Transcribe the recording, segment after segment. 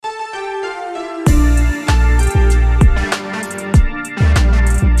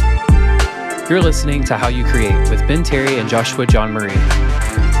You're listening to How You Create with Ben Terry and Joshua John Marie.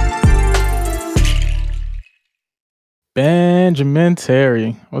 Benjamin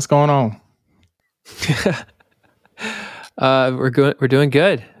Terry, what's going on? We're doing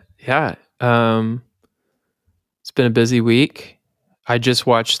good. Yeah. It's been a busy week. I just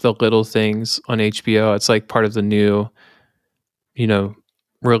watched The Little Things on HBO. It's like part of the new,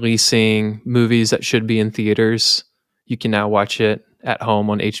 releasing movies that should be in theaters. You can now watch it at home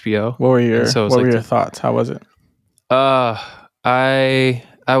on HBO. What were your thoughts? How was it? I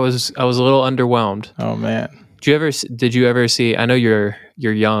was a little underwhelmed. Oh man. Did you ever see, I know you're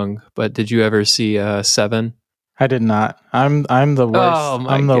young, but did you ever see Seven? I did not. I'm the worst. Oh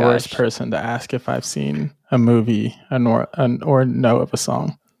I'm the worst person to ask if I've seen a movie or know of a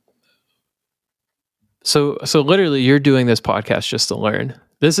song. So literally you're doing this podcast just to learn.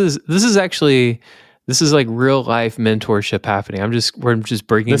 This is like real life mentorship happening. We're just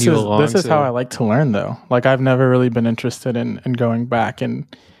bringing you along. This is how I like to learn though. Like I've never really been interested in going back and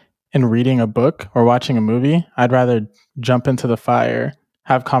reading a book or watching a movie. I'd rather jump into the fire,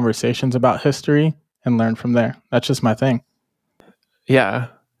 have conversations about history, and learn from there. That's just my thing. Yeah.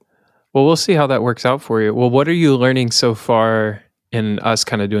 Well, we'll see how that works out for you. Well, what are you learning so far in us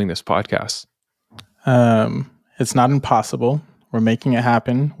kind of doing this podcast? It's not impossible. We're making it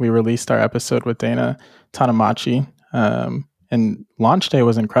happen. We released our episode with Dana Tanamachi, and launch day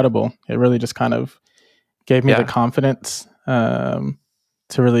was incredible. It really just kind of gave me the confidence to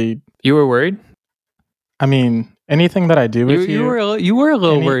really. You were worried? I mean, anything that I do with you were a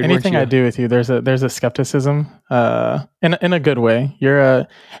little worried. Anything I do with you, there's a skepticism, in a good way. You're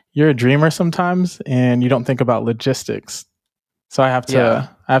a dreamer sometimes, and you don't think about logistics. So I have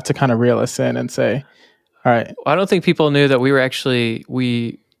to kind of reel us in and say, all right. I don't think people knew that we actually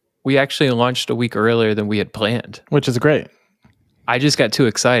launched a week earlier than we had planned, which is great. I just got too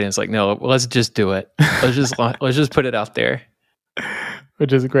excited. It's like, no, let's just do it. Let's just put it out there.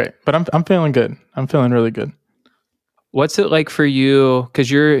 Which is great. But I'm feeling good. I'm feeling really good. What's it like for you?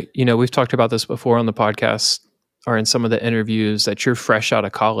 Because we've talked about this before on the podcast or in some of the interviews that you're fresh out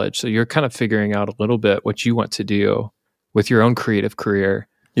of college. So you're kind of figuring out a little bit what you want to do with your own creative career.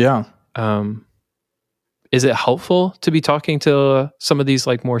 Yeah. Is it helpful to be talking to some of these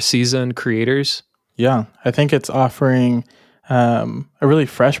like more seasoned creators? Yeah. I think it's offering a really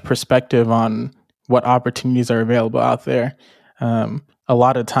fresh perspective on what opportunities are available out there. A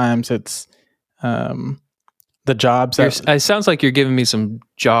lot of times it's the jobs it sounds like you're giving me some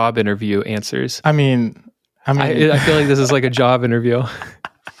job interview answers. I mean, I feel like this is like a job interview.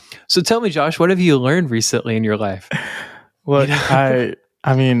 So tell me, Josh, what have you learned recently in your life? Well,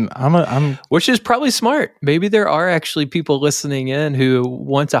 I'm which is probably smart. Maybe there are actually people listening in who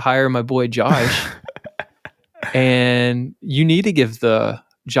want to hire my boy Josh, and you need to give the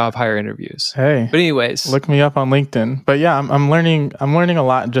job hire interviews. Hey, but anyways, look me up on LinkedIn. But yeah, I'm learning a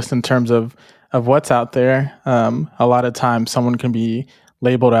lot just in terms of what's out there. A lot of times someone can be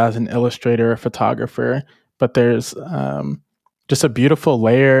labeled as an illustrator or photographer, but there's just a beautiful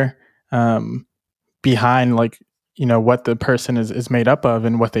layer behind what the person is made up of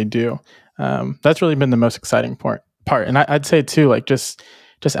and what they do. That's really been the most exciting part. And I'd say too, like just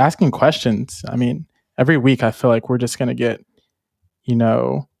asking questions. I mean, every week I feel like we're just going to get,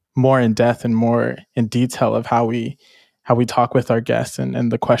 more in depth and more in detail of how we talk with our guests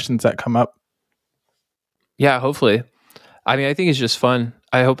and the questions that come up. Yeah, hopefully. I mean, I think it's just fun.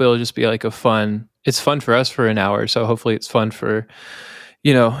 I hope it'll just be like it's fun for us for an hour. So hopefully it's fun for,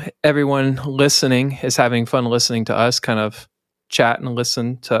 everyone listening is having fun listening to us kind of chat and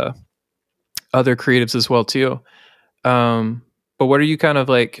listen to other creatives as well too. But what are you kind of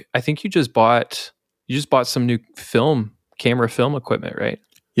like, I think you just bought some new camera film equipment, right?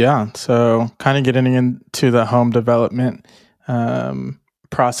 Yeah. So kind of getting into the home development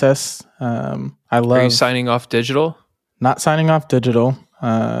process. Are you signing off digital? Not signing off digital.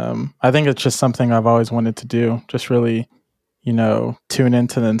 I think it's just something I've always wanted to do. Just really, tune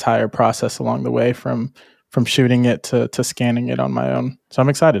into the entire process along the way from shooting it to scanning it on my own. So I'm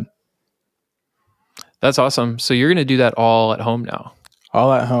excited. That's awesome. So you're going to do that all at home now?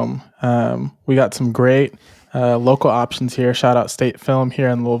 All at home. We got some great local options here. Shout out State Film here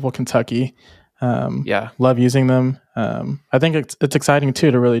in Louisville, Kentucky. Love using them. I think it's exciting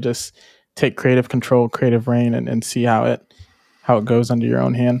too to really just take creative control, creative reign, and see how it goes under your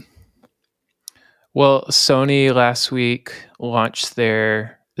own hand. Well, Sony last week launched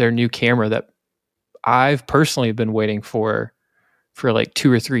their new camera that I've personally been waiting for like 2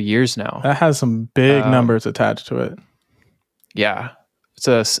 or 3 years now. That has some big numbers attached to it. Yeah.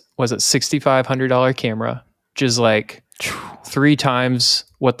 Was it $6,500 camera, which is like 3 times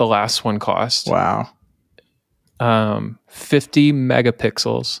what the last one cost. Wow. 50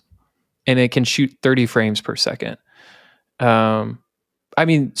 megapixels, and it can shoot 30 frames per second. I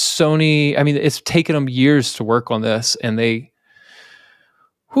mean, Sony, it's taken them years to work on this, and they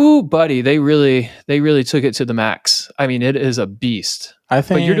really took it to the max. I mean, it is a beast. I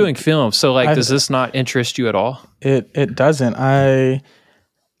think, but you're doing film, so does this not interest you at all? It doesn't.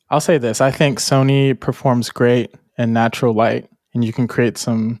 I'll say this. I think Sony performs great in natural light, and you can create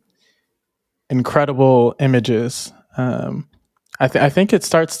some incredible images. I think it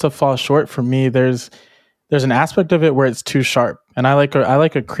starts to fall short for me. There's an aspect of it where it's too sharp, and I like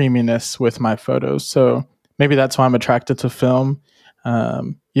a creaminess with my photos. So maybe that's why I'm attracted to film.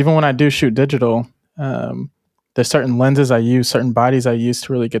 Even when I do shoot digital, there's certain lenses I use, certain bodies I use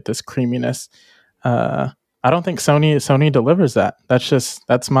to really get this creaminess. I don't think Sony delivers that. That's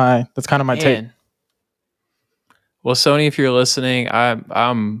kind of my take. Well, Sony, if you're listening,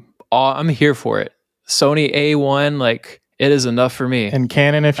 I'm here for it. Sony A1, like, it is enough for me. And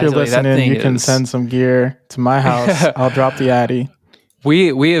Canon, if you're listening, you can send some gear to my house. I'll drop the Addy.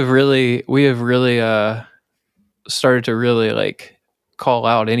 We have really started to really like call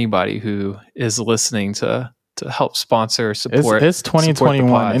out anybody who is listening to help sponsor, support. It's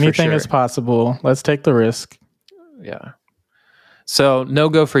 2021. Anything is possible. Let's take the risk. Yeah. So no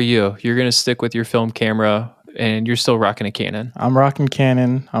go for you. You're going to stick with your film camera, and you're still rocking a Canon. I'm rocking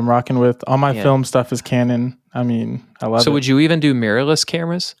Canon. I'm rocking with all my film stuff is Canon. I mean, I love it. So would you even do mirrorless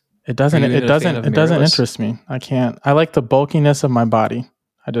cameras? It doesn't interest me. I can't. I like the bulkiness of my body.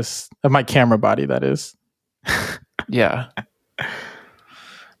 Of my camera body, that is. Yeah.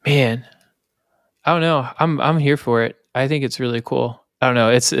 Man, I don't know. I'm here for it. I think it's really cool. I don't know.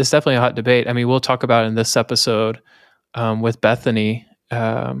 It's definitely a hot debate. I mean, we'll talk about it in this episode with Bethany.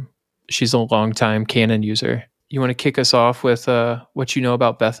 She's a longtime Canon user. You want to kick us off with what you know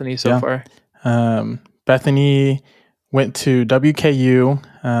about Bethany so far? Bethany went to WKU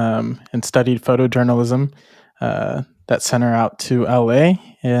and studied photojournalism. That sent her out to LA,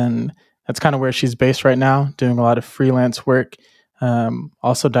 and that's kind of where she's based right now, doing a lot of freelance work,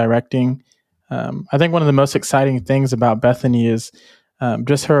 also directing. I think one of the most exciting things about Bethany is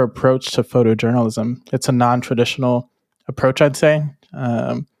just her approach to photojournalism. It's a non-traditional approach, I'd say.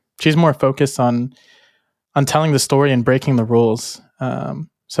 She's more focused on telling the story and breaking the rules.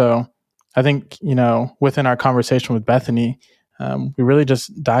 So I think, within our conversation with Bethany, we really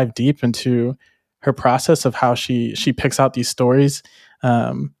just dive deep into her process of how she picks out these stories,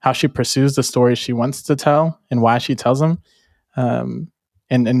 how she pursues the stories she wants to tell and why she tells them,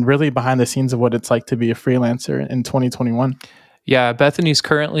 and really behind the scenes of what it's like to be a freelancer in 2021. Yeah, Bethany's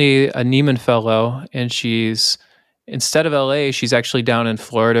currently a Neiman Fellow, and instead of LA, she's actually down in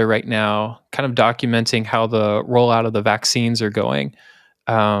Florida right now, kind of documenting how the rollout of the vaccines are going.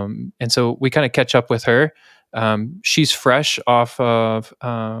 And so we kind of catch up with her. She's fresh off of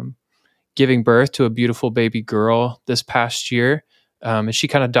giving birth to a beautiful baby girl this past year. And she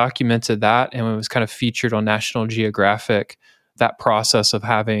kind of documented that, and it was kind of featured on National Geographic, that process of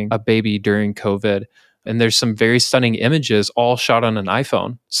having a baby during COVID. And there's some very stunning images all shot on an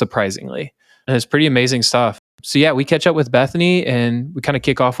iPhone, surprisingly. And it's pretty amazing stuff. So yeah, we catch up with Bethany, and we kind of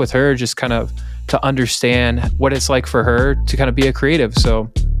kick off with her just kind of to understand what it's like for her to kind of be a creative.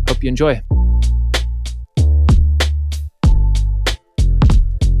 So hope you enjoy.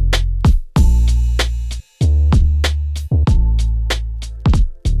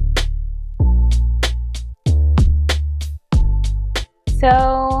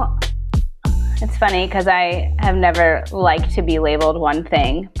 So it's funny because I have never liked to be labeled one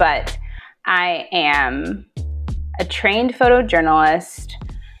thing, but I am a trained photojournalist,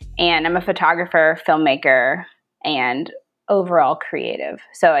 and I'm a photographer, filmmaker, and overall creative.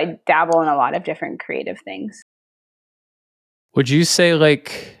 So I dabble in a lot of different creative things. Would you say,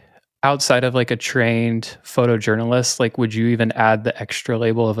 like, outside of like a trained photojournalist, like, would you even add the extra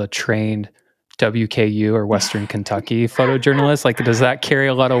label of a trained WKU or Western Kentucky photojournalist? Like, does that carry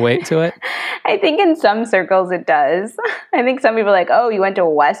a lot of weight to it? I think in some circles it does. I think some people are like, oh, you went to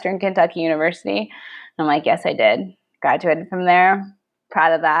Western Kentucky University? I'm like, yes, I did. Graduated from there.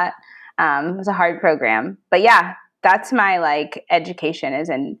 Proud of that. It was a hard program. But yeah, that's my like education is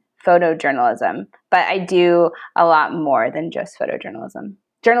in photojournalism. But I do a lot more than just photojournalism.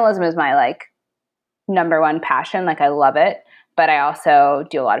 Journalism is my like number one passion. Like I love it. But I also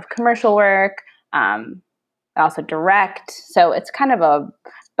do a lot of commercial work. I also direct. So it's kind of a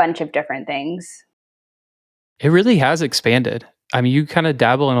bunch of different things. It really has expanded. I mean, you kind of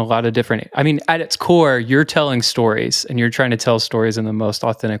dabble in a lot of different, I mean, at its core, you're telling stories and you're trying to tell stories in the most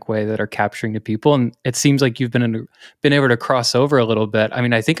authentic way that are capturing to people. And it seems like you've been able to cross over a little bit. I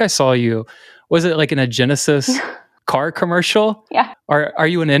mean, I think I saw you, was it like in a Genesis car commercial? Yeah. Are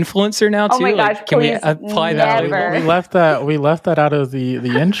you an influencer now too? Oh my gosh, like, can we please, apply never. that? We left that out of the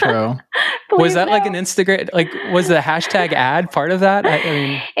intro. Was that like an Instagram, like was the hashtag ad part of that? I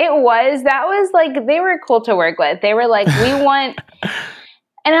mean, that was like, they were cool to work with. They were like, we want,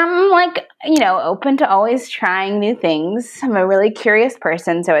 and I'm like, open to always trying new things. I'm a really curious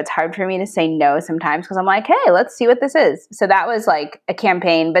person, so it's hard for me to say no sometimes because I'm like, hey, let's see what this is. So that was like a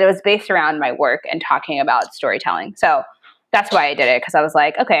campaign, but it was based around my work and talking about storytelling. So that's why I did it, because I was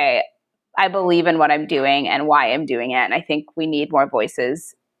like, okay, I believe in what I'm doing and why I'm doing it. And I think we need more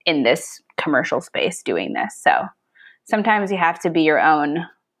voices in this commercial space doing this. So sometimes you have to be your own,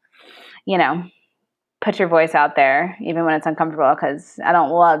 put your voice out there, even when it's uncomfortable, because I don't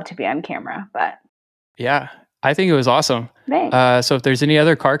love to be on camera, but. Yeah, I think it was awesome. Thanks. So if there's any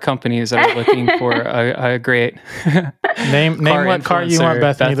other car companies that are looking for a great name what car you want,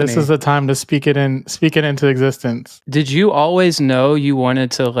 Bethany. This is the time to speak it into existence. Did you always know you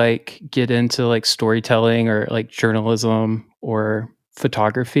wanted to like get into like storytelling or like journalism or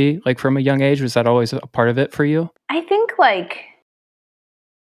photography, like from a young age? Was that always a part of it for you? I think like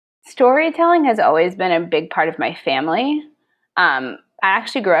storytelling has always been a big part of my family. I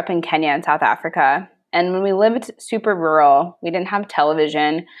actually grew up in Kenya and South Africa. And when we lived super rural, we didn't have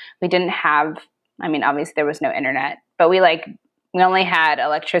television. We didn't have, obviously there was no internet, but we only had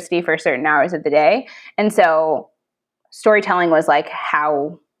electricity for certain hours of the day. And so storytelling was like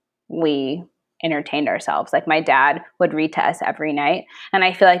how we entertained ourselves. Like my dad would read to us every night. And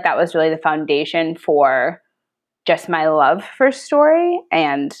I feel like that was really the foundation for just my love for story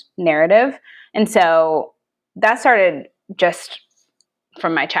and narrative. And so that started just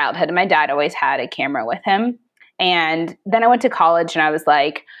from my childhood. And my dad always had a camera with him. And then I went to college and I was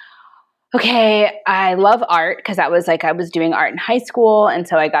like, okay, I love art, because that was like, I was doing art in high school. And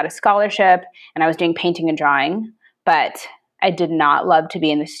so I got a scholarship and I was doing painting and drawing, but I did not love to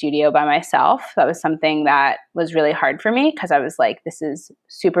be in the studio by myself. That was something that was really hard for me, because I was like, this is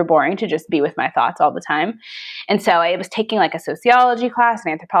super boring to just be with my thoughts all the time. And so I was taking like a sociology class,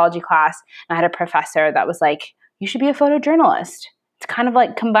 an anthropology class, and I had a professor that was like, you should be a photojournalist. It's kind of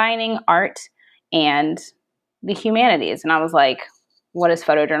like combining art and the humanities. And I was like, what is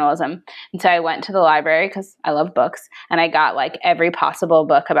photojournalism? And so I went to the library, because I love books, and I got like every possible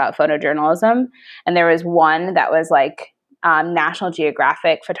book about photojournalism. And there was one that was like National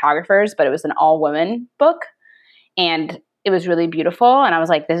Geographic photographers, but it was an all-women book. And it was really beautiful. And I was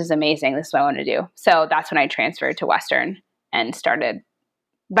like, this is amazing. This is what I want to do. So that's when I transferred to Western and started.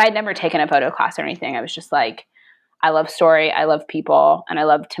 But I'd never taken a photo class or anything. I was just like, I love story, I love people, and I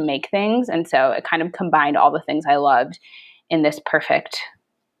love to make things. And so it kind of combined all the things I loved in this perfect,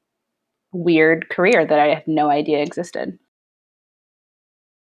 weird career that I had no idea existed.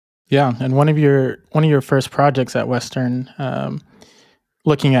 Yeah, and one of your first projects at Western,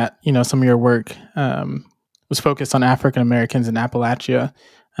 looking at some of your work, was focused on African Americans in Appalachia.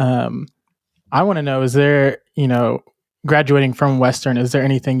 I want to know: is there, graduating from Western, is there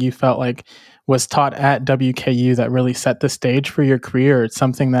anything you felt like was taught at WKU that really set the stage for your career? Or it's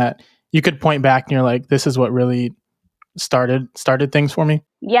something that you could point back and you're like, this is what really started things for me?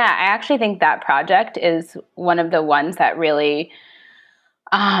 Yeah, I actually think that project is one of the ones that really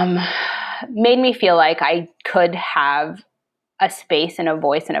made me feel like I could have a space and a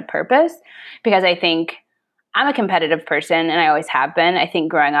voice and a purpose, because I think I'm a competitive person and I always have been. I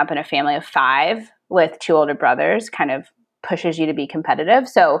think growing up in a family of 5 with 2 older brothers kind of pushes you to be competitive.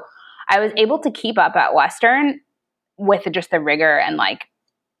 So I was able to keep up at Western with just the rigor and like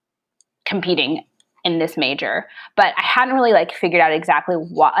competing in this major, but I hadn't really like figured out exactly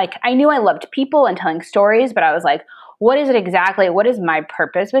what, like I knew I loved people and telling stories, but I was like, what is it exactly? What is my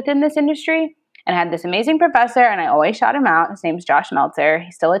purpose within this industry? And I had this amazing professor, and I always shout him out. His name's Josh Meltzer.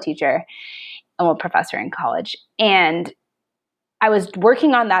 He's still a teacher and a professor in college. And I was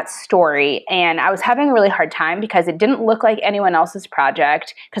working on that story, and I was having a really hard time because it didn't look like anyone else's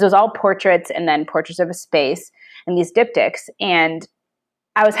project, because it was all portraits and then portraits of a space and these diptychs. And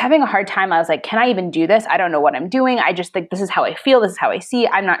I was having a hard time. I was like, can I even do this? I don't know what I'm doing. I just think this is how I feel. This is how I see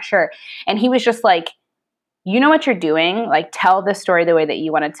it. I'm not sure. And he was just like, you know what you're doing? Like, tell the story the way that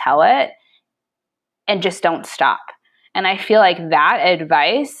you want to tell it, and just don't stop. And I feel like that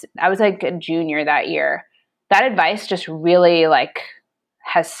advice, I was like a junior that year, that advice just really like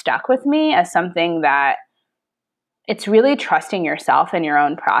has stuck with me as something that it's really trusting yourself and your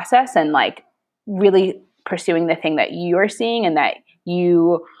own process, and like really pursuing the thing that you're seeing and that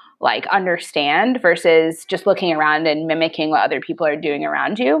you like understand versus just looking around and mimicking what other people are doing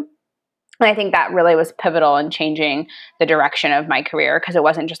around you. And I think that really was pivotal in changing the direction of my career, because it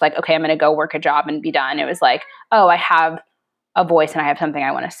wasn't just like, okay, I'm going to go work a job and be done. It was like, oh, I have a voice and I have something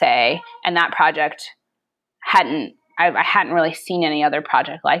I want to say. And that project I hadn't really seen any other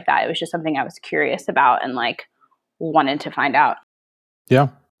project like that. It was just something I was curious about and like wanted to find out. Yeah.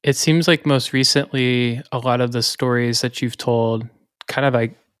 It seems like most recently, a lot of the stories that you've told, kind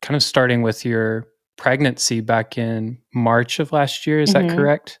of starting with your pregnancy back in March of last year. Is that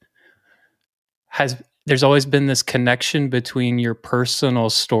correct? There's always been this connection between your personal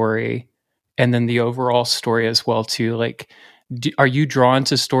story and then the overall story as well too. Like, are you drawn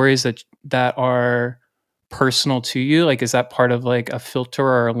to stories that are personal to you? Like, is that part of like a filter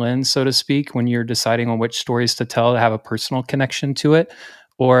or a lens, so to speak, when you're deciding on which stories to tell, to have a personal connection to it?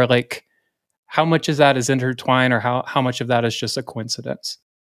 Or like, how much of that is intertwined, or how much of that is just a coincidence?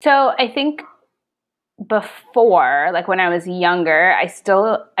 So I think before, like when I was younger, I'm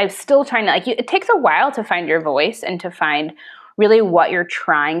still trying to, like, it takes a while to find your voice and to find really what you're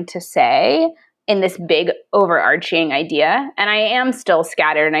trying to say in this big overarching idea. And I am still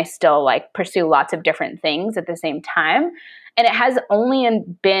scattered and I still like pursue lots of different things at the same time. And it has only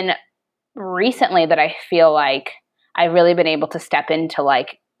been recently that I feel like I've really been able to step into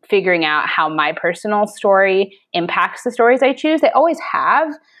like figuring out how my personal story impacts the stories I choose. They always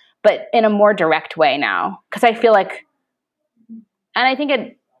have, but in a more direct way now. Because I feel like, and I think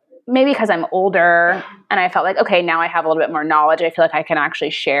it maybe because I'm older and I felt like, okay, now I have a little bit more knowledge. I feel like I can actually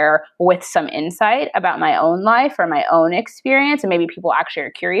share with some insight about my own life or my own experience. And maybe people actually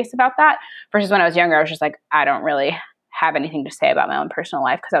are curious about that. Versus when I was younger, I was just like, I don't really have anything to say about my own personal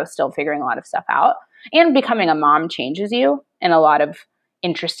life because I was still figuring a lot of stuff out. And becoming a mom changes you in a lot of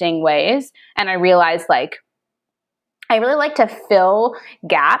interesting ways. And I realized like, I really like to fill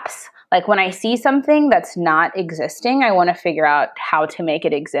gaps. Like when I see something that's not existing, I want to figure out how to make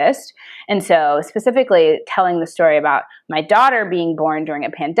it exist. And so specifically telling the story about my daughter being born during a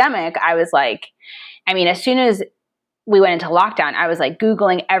pandemic, I was like, I mean, as soon as we went into lockdown, I was like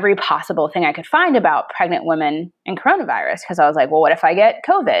Googling every possible thing I could find about pregnant women and coronavirus. Because I was like, well, what if I get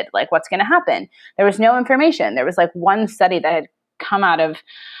COVID? Like, what's going to happen? There was no information. There was like one study that had come out of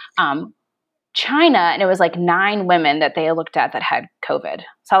China, and it was like 9 women that they looked at that had COVID.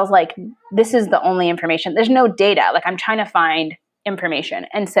 So I was like, this is the only information. There's no data. Like, I'm trying to find information.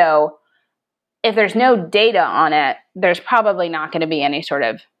 And so if there's no data on it, there's probably not going to be any sort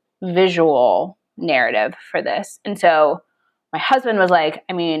of visual narrative for this. And so my husband was like,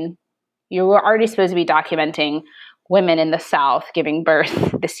 I mean, you were already supposed to be documenting women in the South giving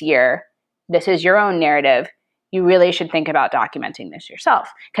birth this year. This is your own narrative. You really should think about documenting this yourself.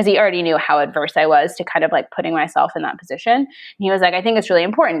 Because he already knew how adverse I was to kind of like putting myself in that position. And he was like, I think it's really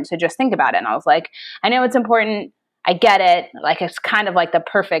important to just think about it. And I was like, I know it's important. I get it. Like, it's kind of like the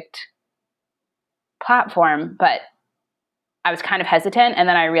perfect platform, but I was kind of hesitant. And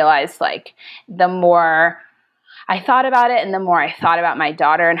then I realized like the more I thought about it and the more I thought about my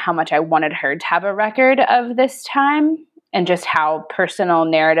daughter and how much I wanted her to have a record of this time and just how personal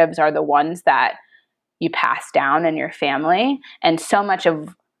narratives are the ones that you pass down in your family. And so much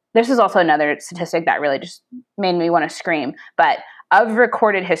of this is also another statistic that really just made me want to scream, but of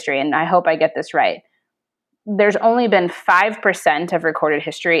recorded history, and I hope I get this right, there's only been 5% of recorded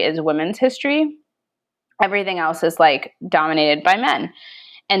history is women's history. Everything else is like dominated by men.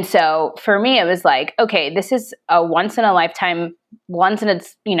 And so for me, it was like, okay, this is a once in a lifetime, once in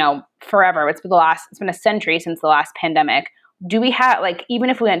its, forever. It's been a century since the last pandemic. Do we have, like,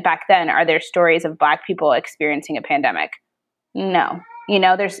 even if we went back then, are there stories of Black people experiencing a pandemic? No.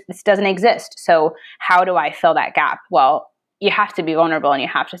 This doesn't exist. So how do I fill that gap? Well, you have to be vulnerable and you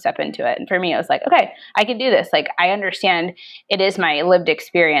have to step into it. And for me, it was like, okay, I can do this. Like, I understand it is my lived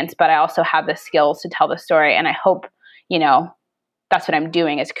experience, but I also have the skills to tell the story. And I hope, that's what I'm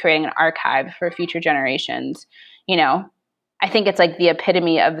doing, is creating an archive for future generations. I think it's like the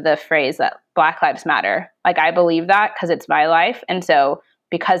epitome of the phrase that Black Lives Matter. Like, I believe that because it's my life. And so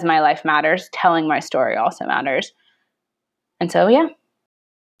because my life matters, telling my story also matters. And so, yeah.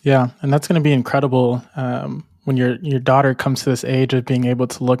 Yeah. And that's going to be incredible when your daughter comes to this age of being able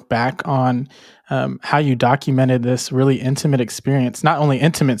to look back on how you documented this really intimate experience. Not only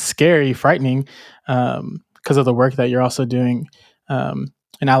intimate, scary, frightening, because of the work that you're also doing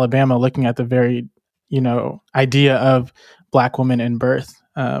in Alabama, looking at the very, idea of Black women in birth.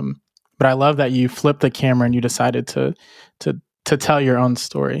 But I love that you flipped the camera and you decided to tell your own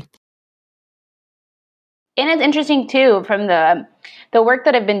story. And it's interesting too, from the work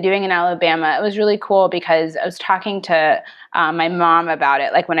that I've been doing in Alabama. It was really cool because I was talking to my mom about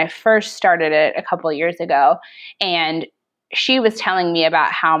it, like when I first started it a couple of years ago, and she was telling me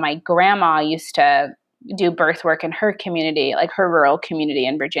about how my grandma used to do birth work in her community, like her rural community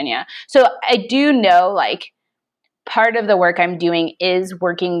in Virginia. So I do know, like, part of the work I'm doing is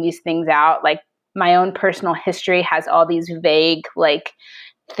working these things out. Like, my own personal history has all these vague, like,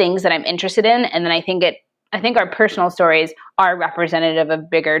 things that I'm interested in, and then I think our personal stories are representative of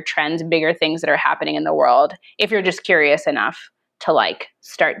bigger trends, bigger things that are happening in the world, if you're just curious enough to, like,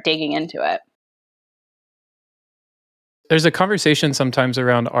 start digging into it. There's a conversation sometimes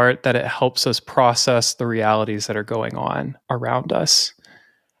around art that it helps us process the realities that are going on around us.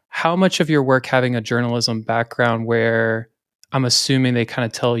 How much of your work having a journalism background where I'm assuming they kind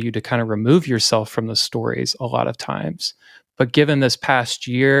of tell you to kind of remove yourself from the stories a lot of times. But given this past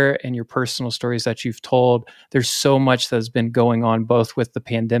year and your personal stories that you've told, there's so much that's been going on both with the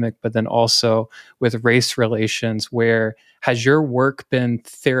pandemic, but then also with race relations, where has your work been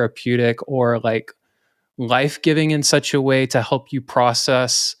therapeutic or like life-giving in such a way to help you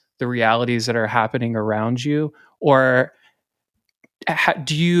process the realities that are happening around you? Or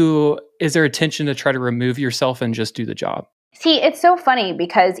is there a tension to try to remove yourself and just do the job? See, it's so funny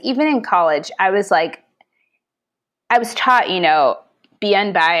because even in college, I was taught, be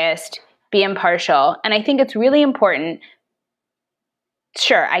unbiased, be impartial. And I think it's really important.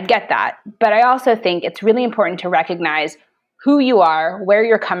 Sure, I get that. But I also think it's really important to recognize who you are, where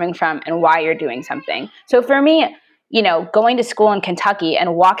you're coming from, and why you're doing something. So for me, going to school in Kentucky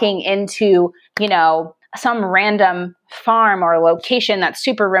and walking into, some random farm or location that's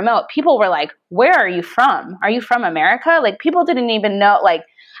super remote, people were like, where are you from? Are you from America? Like, people didn't even know, like,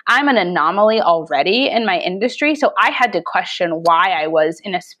 I'm an anomaly already in my industry. So I had to question why I was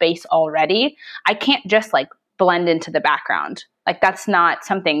in a space already. I can't just like blend into the background. Like, that's not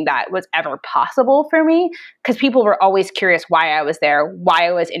something that was ever possible for me, because people were always curious why I was there, why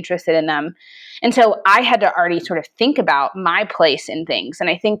I was interested in them. And so I had to already sort of think about my place in things. And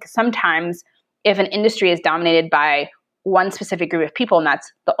I think sometimes if an industry is dominated by one specific group of people and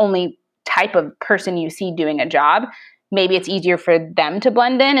that's the only type of person you see doing a job, maybe it's easier for them to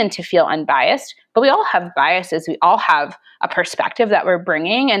blend in and to feel unbiased. But we all have biases. We all have a perspective that we're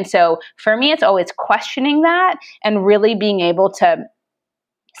bringing. And so for me, it's always questioning that and really being able to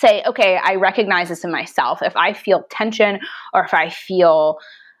say, okay, I recognize this in myself. If I feel tension or if I feel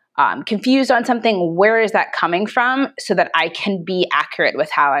confused on something, where is that coming from, so that I can be accurate with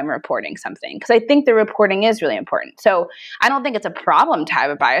how I'm reporting something? Because I think the reporting is really important. So I don't think it's a problem to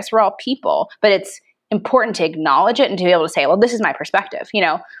have a bias. We're all people, but it's important to acknowledge it and to be able to say, well, this is my perspective.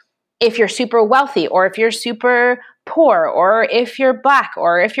 If you're super wealthy or if you're super poor or if you're black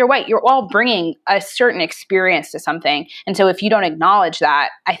or if you're white, you're all bringing a certain experience to something. And so if you don't acknowledge that,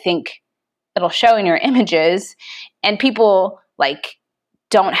 I think it'll show in your images, and people like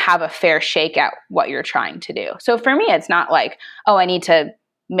don't have a fair shake at what you're trying to do. So for me, it's not like, oh, I need to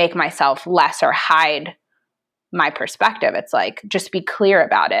make myself less or hide my perspective. It's like, just be clear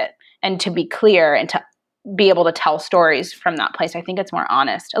about it. And to be clear and to be able to tell stories from that place, I think it's more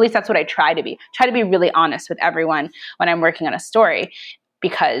honest. At least that's what I try to be. Try to be really honest with everyone when I'm working on a story,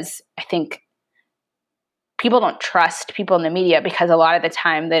 because I think people don't trust people in the media, because a lot of the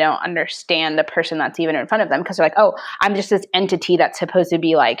time they don't understand the person that's even in front of them, because they're like, oh, I'm just this entity that's supposed to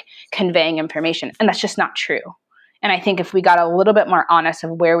be like conveying information. And that's just not true. And I think if we got a little bit more honest of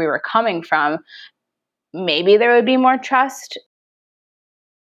where we were coming from, maybe there would be more trust.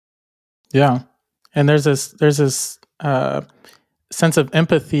 Yeah. And there's this sense of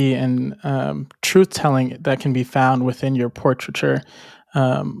empathy and truth telling that can be found within your portraiture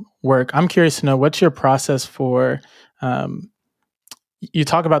work. I'm curious to know, what's your process for, you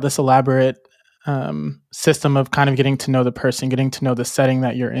talk about this elaborate system of kind of getting to know the person, getting to know the setting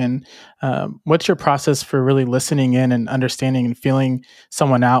that you're in. What's your process for really listening in and understanding and feeling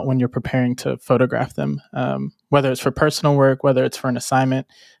someone out when you're preparing to photograph them, whether it's for personal work, whether it's for an assignment?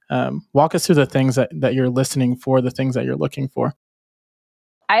 Walk us through the things that you're listening for, the things that you're looking for.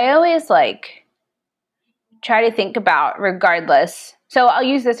 I always try to think about, regardless. So I'll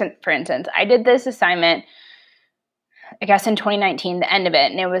use this for instance. I did this assignment, I guess in 2019, the end of it,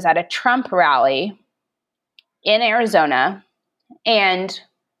 and it was at a Trump rally in Arizona. And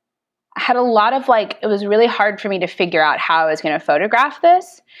I had a lot of it was really hard for me to figure out how I was going to photograph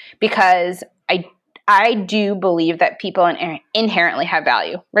this, because I do believe that people inherently have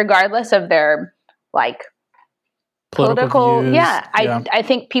value, regardless of their political views. I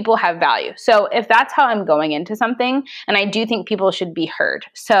think people have value. So if that's how I'm going into something, and I do think people should be heard.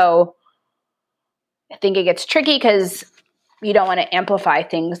 So I think it gets tricky because you don't want to amplify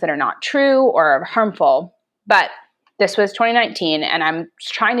things that are not true or harmful. But this was 2019, and I'm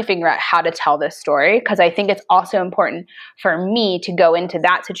trying to figure out how to tell this story because I think it's also important for me to go into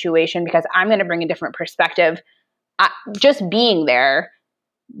that situation because I'm going to bring a different perspective. Just being there,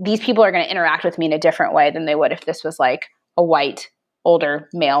 these people are going to interact with me in a different way than they would if this was like a white, older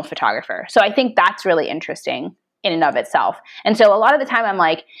male photographer. So I think that's really interesting in and of itself. And so a lot of the time I'm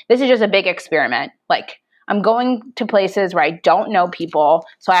like, this is just a big experiment. Like, I'm going to places where I don't know people,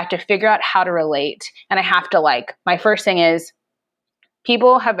 so I have to figure out how to relate. And I have to like, my first thing is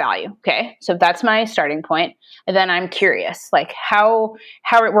people have value. Okay. So that's my starting point. And then I'm curious, like how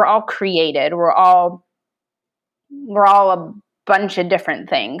we're all created. We're all a bunch of different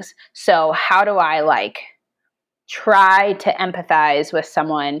things. So how do I like try to empathize with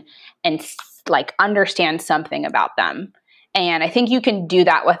someone and like understand something about them? And I think you can do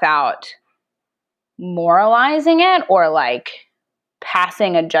that without moralizing it or like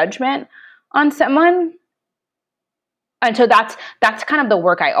passing a judgment on someone. And so that's kind of the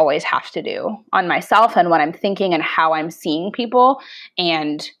work I always have to do on myself and what I'm thinking and how I'm seeing people,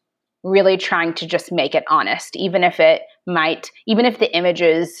 and really trying to just make it honest, even if the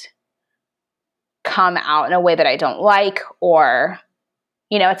images come out in a way that I don't like, or,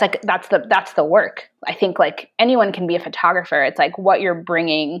 you know, it's like, that's the work. I think like anyone can be a photographer. It's like what you're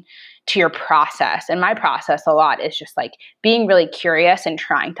bringing to your process. And my process a lot is just like being really curious and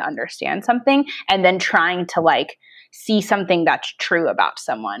trying to understand something and then trying to like see something that's true about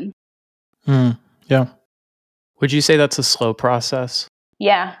someone. Yeah. Would you say that's a slow process?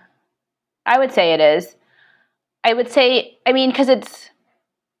 Yeah, I would say it is. Because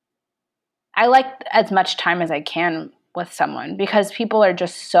I like as much time as I can with someone because people are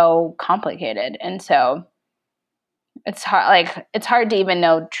just so complicated. And so it's hard to even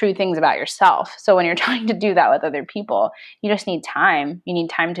know true things about yourself. So when you're trying to do that with other people, you just need time. You need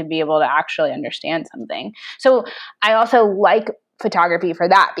time to be able to actually understand something. So I also like photography for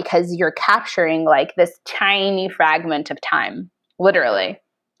that because you're capturing like this tiny fragment of time, literally.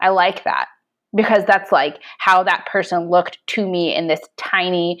 I like that because that's like how that person looked to me in this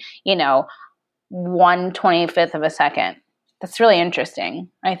tiny, 1/25th of a second. That's really interesting.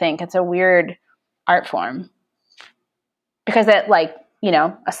 I think it's a weird art form. Because it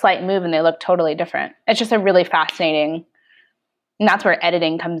a slight move and they look totally different. It's just a really fascinating, and that's where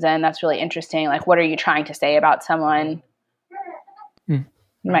editing comes in. That's really interesting. Like, what are you trying to say about someone? You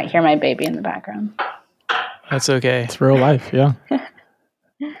might hear my baby in the background. That's okay. It's real life, yeah.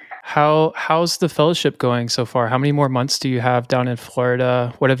 How's the fellowship going so far? How many more months do you have down in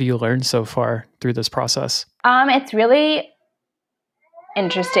Florida? What have you learned so far through this process? It's really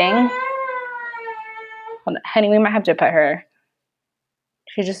interesting. Honey, we might have to put her.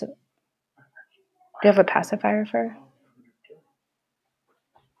 Do you have a pacifier for her?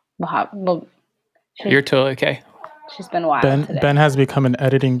 You're totally okay. She's been wild today. Ben has become an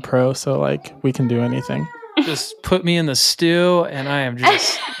editing pro, so like we can do anything. Just put me in the stew and I am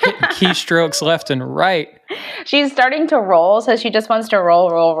just hitting keystrokes left and right. She's starting to roll, so she just wants to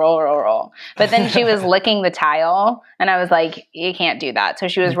roll. But then she was licking the tile, and I was like, you can't do that. So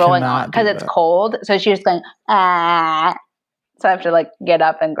she was rolling on because it's cold. So she was going, ah. So I have to like get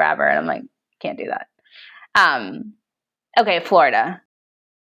up and grab her, and I'm like, can't do that. Okay, Florida.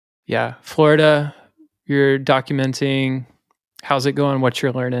 Yeah, Florida, you're documenting. How's it going? What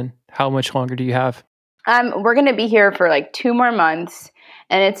you're learning? How much longer do you have? We're going to be here for like 2 more months,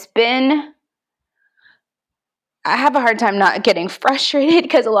 and I have a hard time not getting frustrated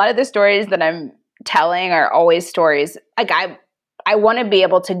because a lot of the stories that I'm telling are always stories. Like I want to be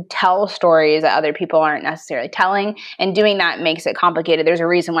able to tell stories that other people aren't necessarily telling, and doing that makes it complicated. There's a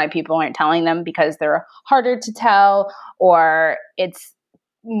reason why people aren't telling them, because they're harder to tell, or it's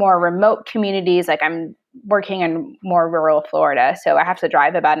more remote communities. Like I'm working in more rural Florida, so I have to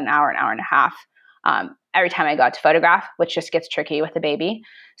drive about an hour and a half every time I go out to photograph, which just gets tricky with the baby.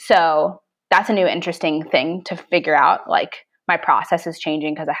 So that's a new interesting thing to figure out. Like my process is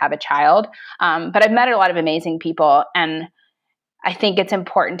changing because I have a child. But I've met a lot of amazing people, and I think it's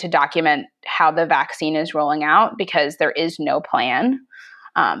important to document how the vaccine is rolling out because there is no plan.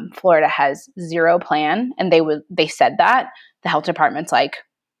 Florida has zero plan, and they said that. The health department's like,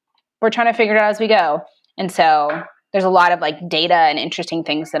 we're trying to figure it out as we go. And so there's a lot of like data and interesting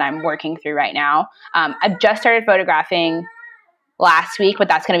things that I'm working through right now. I've just started photographing last week, but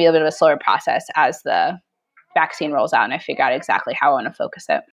that's going to be a bit of a slower process as the vaccine rolls out and I figure out exactly how I want to focus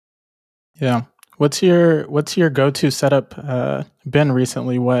it. Yeah. What's your go-to setup been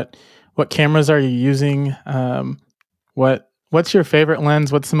recently? What cameras are you using? What What's your favorite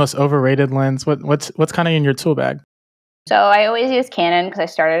lens? What's the most overrated lens? What's kind of in your tool bag? So I always use Canon because I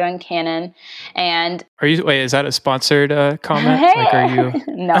started on Canon, and Wait, is that a sponsored comment? Like, are you?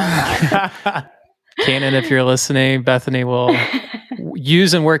 No, I'm not. Canon, if you're listening, Bethany will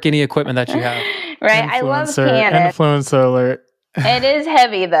use and work any equipment that you have. Right, I love Canon. Influencer alert. It is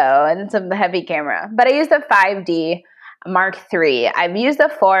heavy though, and it's a heavy camera. But I use the 5D Mark III. I've used the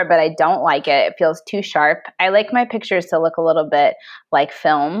 4, but I don't like it. It feels too sharp. I like my pictures to look a little bit like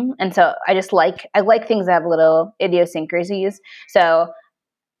film, and so I like things that have little idiosyncrasies. So,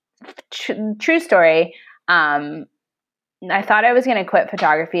 true story. I thought I was going to quit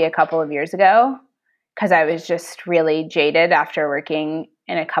photography a couple of years ago because I was just really jaded after working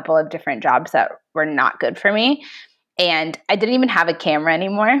in a couple of different jobs that were not good for me. And I didn't even have a camera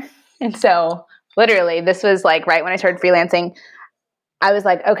anymore. And so literally this was like right when I started freelancing, I was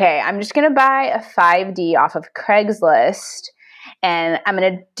like, okay, I'm just going to buy a 5D off of Craigslist, and I'm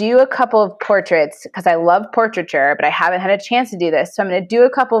going to do a couple of portraits because I love portraiture, but I haven't had a chance to do this. So I'm going to do a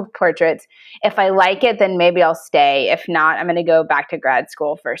couple of portraits. If I like it, then maybe I'll stay. If not, I'm going to go back to grad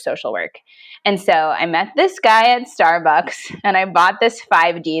school for social work. And so I met this guy at Starbucks, and I bought this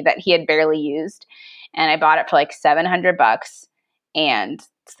 5D that he had barely used. And I bought it for like $700, and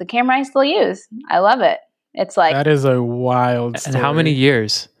it's the camera I still use. I love it. It's like, that is a wild story. And how many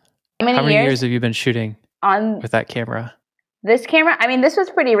years? How many years have you been shooting with that camera? This camera? I mean, this was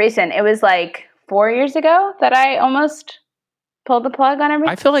pretty recent. It was like 4 years ago that I almost pulled the plug on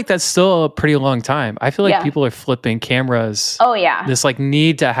everything. I feel like that's still a pretty long time. I feel like people are flipping cameras. Oh yeah. This like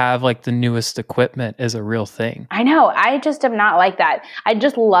need to have like the newest equipment is a real thing. I know. I just am not like that. I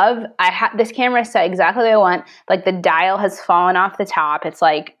just love, this camera set exactly what I want. Like the dial has fallen off the top. It's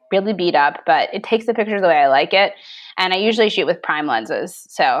like really beat up, but it takes the pictures the way I like it. And I usually shoot with prime lenses.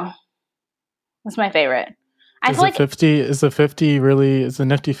 So that's my favorite. Is the 50 really, is the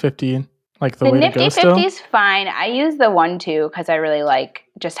Nifty 50 like the way to go still? The Nifty 50 is fine. I use the 1.2 because I really like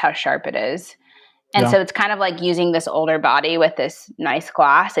just how sharp it is. And so it's kind of like using this older body with this nice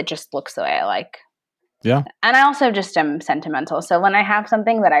glass. It just looks the way I like. Yeah. And I also just am sentimental. So when I have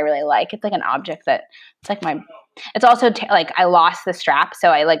something that I really like, it's like an object that it's like it's also like I lost the strap. So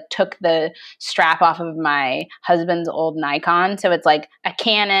I like took the strap off of my husband's old Nikon. So it's like a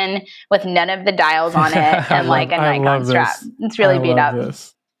Canon with none of the dials on it and like a Nikon strap. It's really beat up.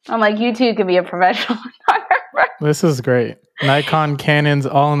 I'm like, you too could be a professional photographer. This is great. Nikon, Canons,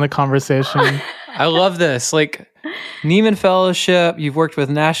 all in the conversation. I love this. Like Neiman Fellowship, you've worked with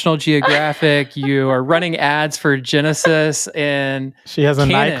National Geographic, you are running ads for Genesis, and she has a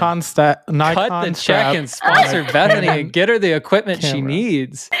Canon. Nikon Cut the check and sponsor Bethany and get her the equipment she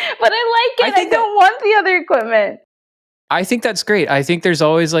needs. But I like it. I don't want the other equipment. I think that's great. I think there's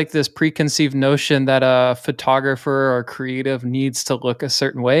always like this preconceived notion that a photographer or creative needs to look a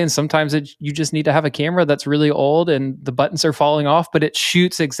certain way. And sometimes you just need to have a camera that's really old and the buttons are falling off, but it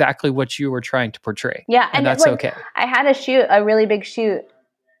shoots exactly what you were trying to portray. Yeah. And that's okay. I had a really big shoot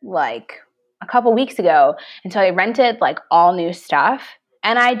like a couple weeks ago. And so I rented like all new stuff,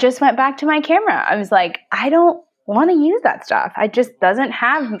 and I just went back to my camera. I was like, I don't want to use that stuff. I just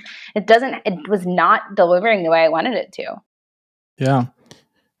it was not delivering the way I wanted it to. Yeah.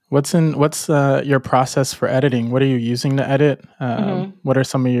 What's your process for editing? What are you using to edit? What are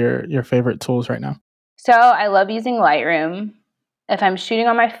some of your favorite tools right now? So I love using Lightroom. If I'm shooting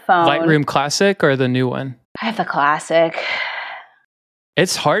on my phone. Lightroom Classic or the new one? I have the Classic.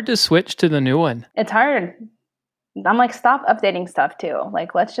 It's hard to switch to the new one. It's hard. I'm like, stop updating stuff too.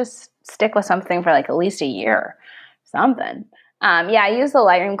 Like, let's just stick with something for like at least a year. Something. I use the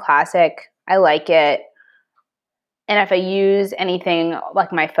Lightroom Classic. I like it. And if I use anything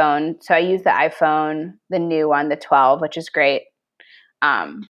like my phone, so I use the iPhone, the new one, the 12, which is great.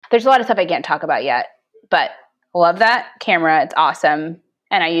 There's a lot of stuff I can't talk about yet, but love that camera. It's awesome.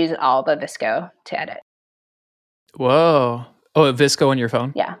 And I use all the VSCO to edit. Whoa. Oh, a VSCO on your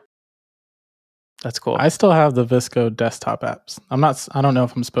phone? Yeah. That's cool. I still have the VSCO desktop apps. I don't know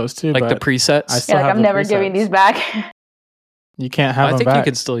if I'm supposed to. Like the presets? I still have I'm never giving these back. You can't have them back. I think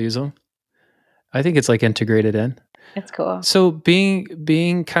you can still use them. I think it's like integrated in. It's cool. So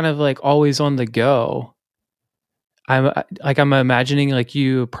being kind of like always on the go, I'm imagining like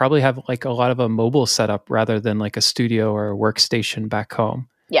you probably have like a lot of a mobile setup rather than like a studio or a workstation back home.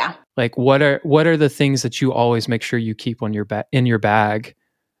 Yeah. Like what are the things that you always make sure you keep on in your bag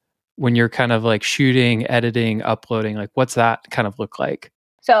when you're kind of like shooting, editing, uploading? Like what's that kind of look like?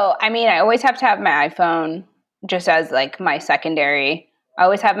 So, I mean, I always have to have my iPhone just as like my secondary. I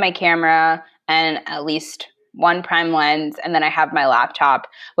always have my camera and at least one prime lens, and then I have my laptop,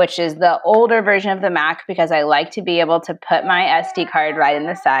 which is the older version of the Mac because I like to be able to put my SD card right in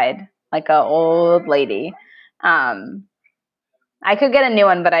the side like an old lady. I could get a new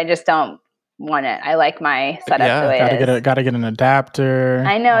one, but I just don't want it. I like my setup the way it is. Gotta get an adapter.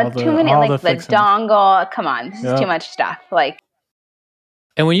 I know, it's too many, like the dongle. Come on, this is too much stuff. Like,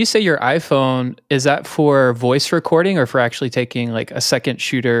 and when you say your iPhone, is that for voice recording or for actually taking like a second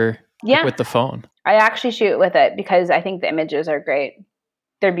shooter with the phone? I actually shoot with it because I think the images are great.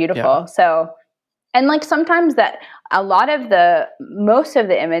 They're beautiful. Yeah. So, and like sometimes most of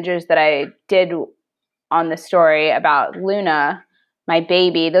the images that I did on the story about Luna, my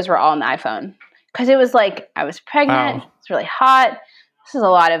baby, those were all on the iPhone. Because it was like, I was pregnant, Wow. It's really hot. This is a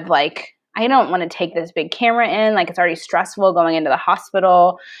lot of like, I don't want to take this big camera in. Like, it's already stressful going into the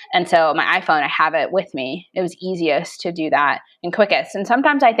hospital. And so my iPhone, I have it with me. It was easiest to do that and quickest. And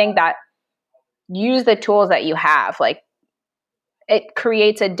sometimes I think that use the tools that you have. Like, it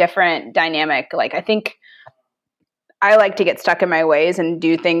creates a different dynamic. Like, I think I like to get stuck in my ways and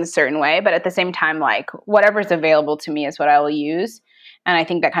do things a certain way. But at the same time, like, whatever's available to me is what I will use. And I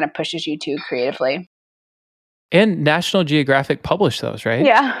think that kind of pushes you too creatively. And National Geographic published those, right?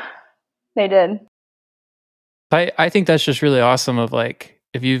 Yeah, they did. I think that's just really awesome of like,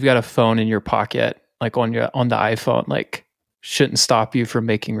 if you've got a phone in your pocket, like on the iPhone, like shouldn't stop you from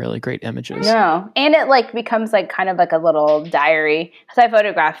making really great images. No. And it like becomes like kind of like a little diary. Because I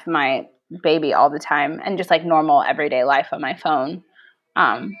photograph my baby all the time and just like normal everyday life on my phone.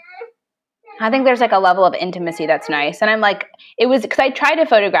 I think there's like a level of intimacy that's nice. And I'm like, it was because I tried to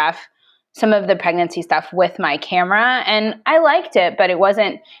photograph some of the pregnancy stuff with my camera and I liked it, but it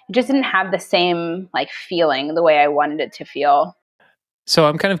just didn't have the same like feeling the way I wanted it to feel. So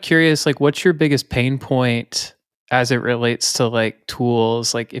I'm kind of curious, like, what's your biggest pain point as it relates to like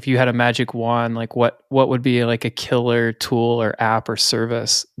tools? Like, if you had a magic wand, like what would be like a killer tool or app or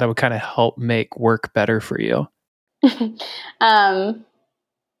service that would kind of help make work better for you?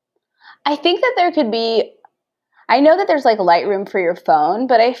 I think that there could be, I know that there's like Lightroom for your phone,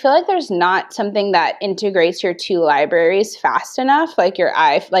 but I feel like there's not something that integrates your two libraries fast enough, like your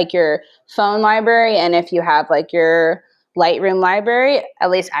phone library, and if you have like your Lightroom library, at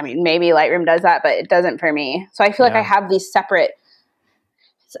least, I mean, maybe Lightroom does that, but it doesn't for me. So I feel like I have these separate,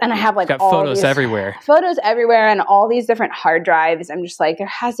 and I have like all photos everywhere. Photos everywhere and all these different hard drives. I'm just like, there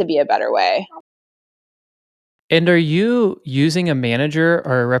has to be a better way. And are you using a manager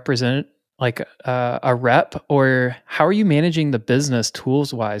or a a rep, or how are you managing the business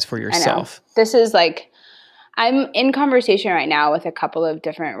tools wise for yourself? This is like, I'm in conversation right now with a couple of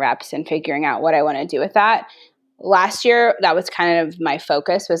different reps and figuring out what I want to do with that. Last year, that was kind of my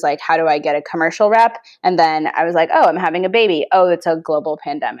focus, was like, how do I get a commercial rep? And then I was like, oh, I'm having a baby. Oh, it's a global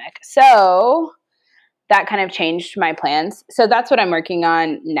pandemic. So that kind of changed my plans. So that's what I'm working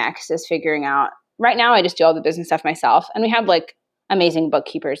on next, is figuring out. Right now, I just do all the business stuff myself. And we have like amazing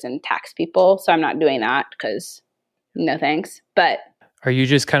bookkeepers and tax people. So I'm not doing that because no thanks. But are you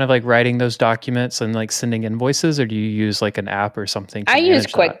just kind of like writing those documents and like sending invoices, or do you use like an app or something? I use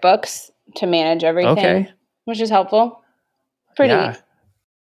QuickBooks to manage everything, which is helpful. It's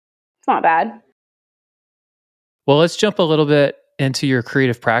not bad. Well, let's jump a little bit into your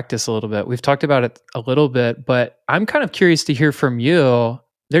creative practice a little bit. We've talked about it a little bit, but I'm kind of curious to hear from you.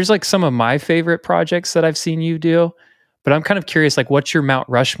 There's like some of my favorite projects that I've seen you do, but I'm kind of curious, like, what's your Mount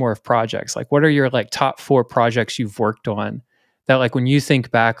Rushmore of projects? Like, what are your like top 4 projects you've worked on that, like, when you think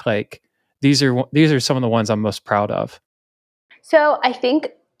back, like these are some of the ones I'm most proud of? So I think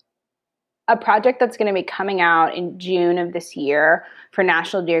a project that's going to be coming out in June of this year for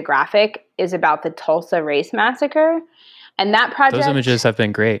National Geographic is about the Tulsa Race Massacre. And that project, those images have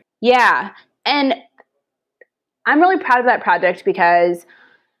been great. Yeah. And I'm really proud of that project because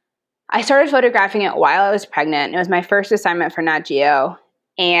I started photographing it while I was pregnant. It was my first assignment for Nat Geo.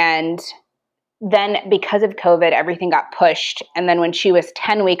 And then because of COVID, everything got pushed. And then when she was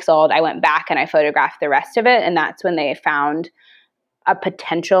 10 weeks old, I went back and I photographed the rest of it. And that's when they found a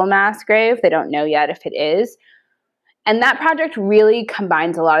potential mass grave. They don't know yet if it is. And that project really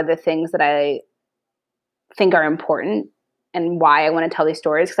combines a lot of the things that I think are important and why I want to tell these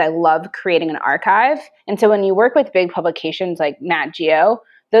stories, because I love creating an archive. And so when you work with big publications like Nat Geo,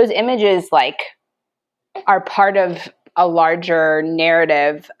 those images like are part of a larger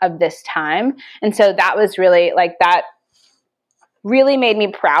narrative of this time. And so that was really like, that really made me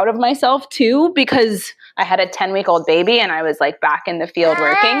proud of myself too, because I had a 10-week-old baby and I was like back in the field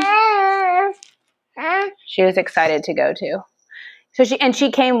working. She was excited to go too. So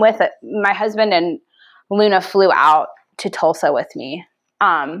she came with it. My husband and Luna flew out to Tulsa with me.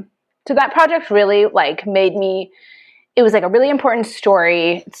 So that project really like made me, it was like a really important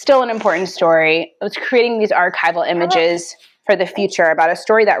story. It's still an important story. It was creating these archival images for the future about a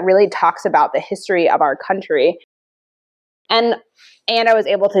story that really talks about the history of our country. And I was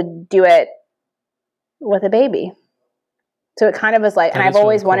able to do it with a baby. So it kind of was like, and I've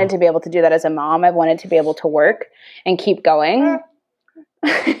always wanted to be able to do that as a mom. I've wanted to be able to work and keep going.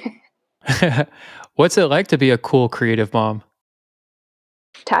 What's it like to be a cool, creative mom?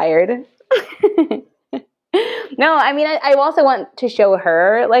 Tired. No, I mean, I also want to show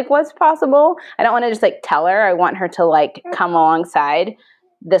her like what's possible. I don't want to just like tell her. I want her to like come alongside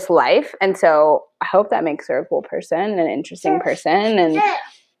this life. And so I hope that makes her a cool person, an interesting person, and,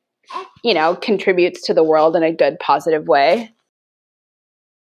 you know, contributes to the world in a good, positive way.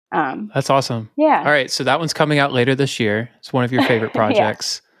 That's awesome. Yeah. All right. So that one's coming out later this year. It's one of your favorite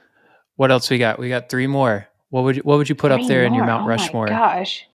projects. Yeah. What else we got? We got 3 more. What would you put up there in your Mount Rushmore? Oh my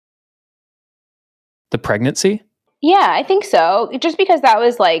gosh. The pregnancy? Yeah, I think so. Just because that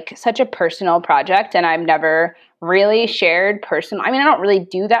was like such a personal project, and I've never really shared personal. I mean, I don't really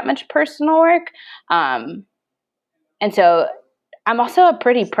do that much personal work. And so I'm also a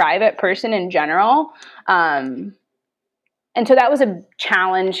pretty private person in general. And so that was a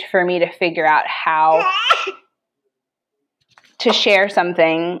challenge for me to figure out how to share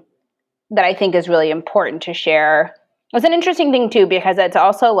something that I think is really important to share. It's an interesting thing too, because it's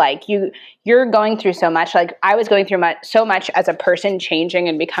also like you're going through so much. Like I was going through so much as a person, changing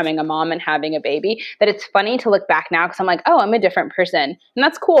and becoming a mom and having a baby, that it's funny to look back now because I'm like, oh, I'm a different person, and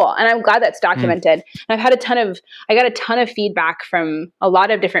that's cool. And I'm glad that's documented. And I got a ton of feedback from a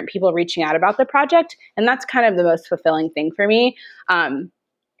lot of different people reaching out about the project, and that's kind of the most fulfilling thing for me,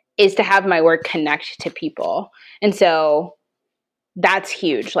 is to have my work connect to people. And so that's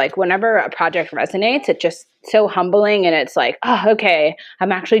huge. Like whenever a project resonates, it's just so humbling, and it's like, oh, okay,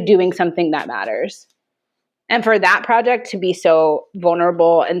 I'm actually doing something that matters. And for that project to be so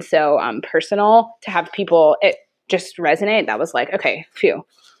vulnerable and so personal, to have people it just resonate, that was like, okay, phew.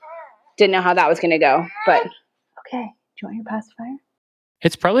 Didn't know how that was going to go, but okay. Do you want your pacifier?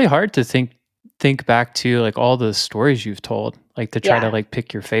 It's probably hard to think back to like all the stories you've told, like to try to like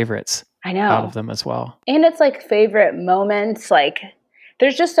pick your favorites. I know. Out of them as well. And it's like favorite moments. Like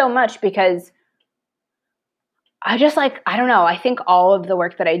there's just so much, because I just like, I don't know. I think all of the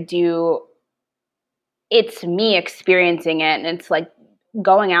work that I do, it's me experiencing it, and it's like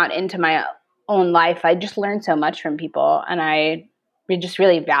going out into my own life. I just learn so much from people, and we just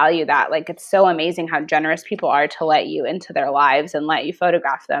really value that. Like it's so amazing how generous people are to let you into their lives and let you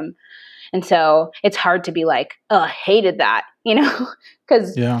photograph them. And so it's hard to be like, oh, I hated that, you know,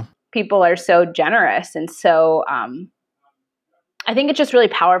 because people are so generous. And so I think it's just really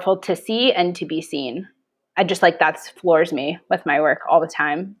powerful to see and to be seen. I just like, that's floors me with my work all the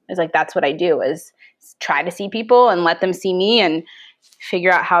time. It's like, that's what I do, is try to see people and let them see me and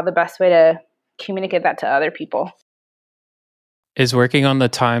figure out how the best way to communicate that to other people. Is working on the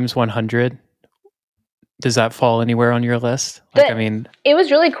Times 100, does that fall anywhere on your list? Like, I mean, it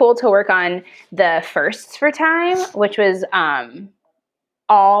was really cool to work on the firsts for Time, which was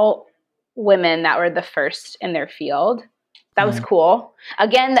all women that were the first in their field. That was cool.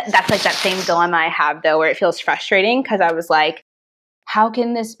 Again, that's like that same dilemma I have though, where it feels frustrating, because I was like, how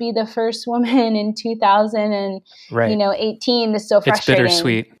can this be the first woman in 2018? This is so frustrating. It's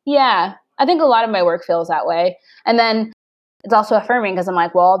bittersweet. Yeah. I think a lot of my work feels that way. And then it's also affirming, because I'm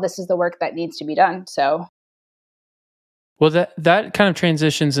like, well, this is the work that needs to be done. So. Well, that kind of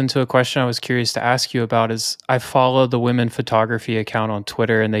transitions into a question I was curious to ask you about. Is I follow the Women Photography account on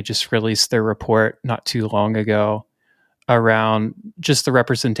Twitter, and they just released their report not too long ago around just the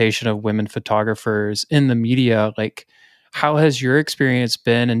representation of women photographers in the media. Like, how has your experience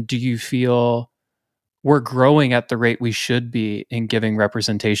been, and do you feel we're growing at the rate we should be in giving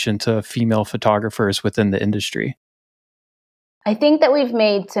representation to female photographers within the industry? I think that we've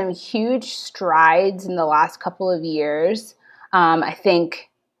made some huge strides in the last couple of years. I think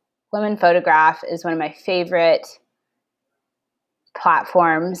Women Photograph is one of my favorite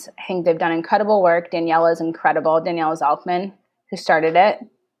platforms. I think they've done incredible work. Danielle is incredible. Danielle Zalkman, who started it,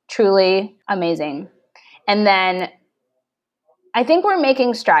 truly amazing. And then I think we're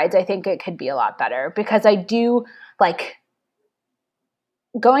making strides. I think it could be a lot better, because I do like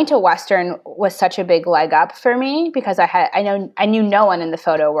going to Western was such a big leg up for me, because I knew no one in the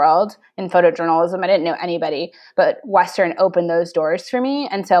photo world, in photojournalism. I didn't know anybody, but Western opened those doors for me.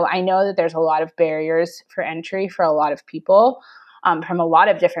 And so I know that there's a lot of barriers for entry for a lot of people from a lot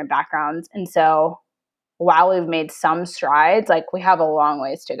of different backgrounds. And so while we've made some strides, like we have a long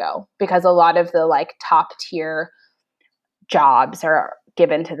ways to go, because a lot of the like top tier jobs are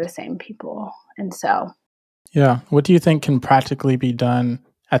given to the same people. And so, yeah. What do you think can practically be done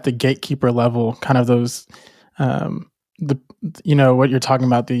at the gatekeeper level? Kind of those, the what you're talking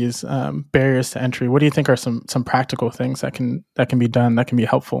about, these barriers to entry. What do you think are some practical things that can be done that can be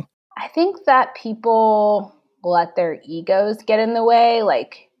helpful? I think that people let their egos get in the way,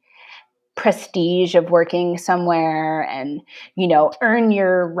 like prestige of working somewhere and, earn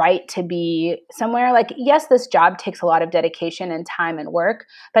your right to be somewhere. Like, yes, this job takes a lot of dedication and time and work,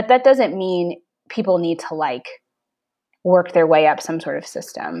 but that doesn't mean people need to work their way up some sort of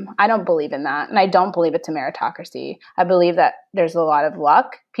system. I don't believe in that. And I don't believe it's a meritocracy. I believe that there's a lot of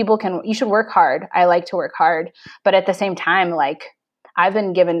luck. You should work hard. I like to work hard. But at the same time, I've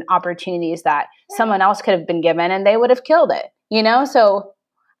been given opportunities that someone else could have been given and they would have killed it, So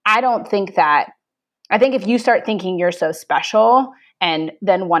I don't think I think if you start thinking you're so special and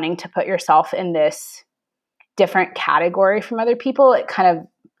then wanting to put yourself in this different category from other people,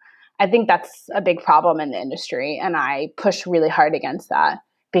 I think that's a big problem in the industry. And I push really hard against that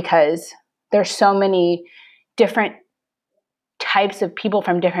because there's so many different types of people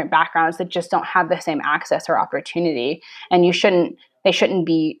from different backgrounds that just don't have the same access or opportunity. And they shouldn't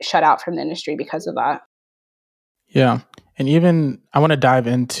be shut out from the industry because of that. Yeah. And even I want to dive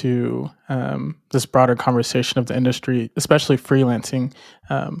into this broader conversation of the industry, especially freelancing.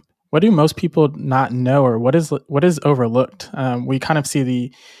 What do most people not know, or what is overlooked? We kind of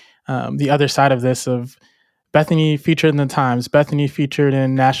see the other side of this, of Bethany featured in the Times, Bethany featured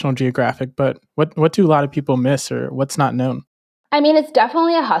in National Geographic, but what do a lot of people miss, or what's not known? I mean, it's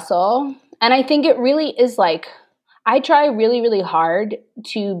definitely a hustle. And I think it really is I try really, really hard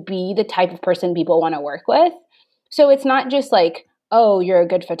to be the type of person people want to work with. So it's not just oh, you're a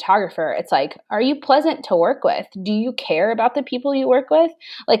good photographer. It's are you pleasant to work with? Do you care about the people you work with?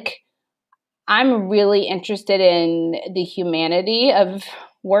 I'm really interested in the humanity of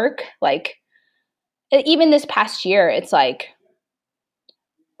work. Even this past year, it's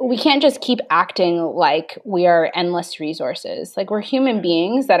we can't just keep acting like we are endless resources. We're human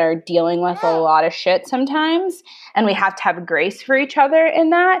beings that are dealing with a lot of shit sometimes, and we have to have grace for each other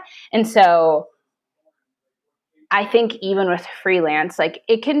in that. And so I think even with freelance,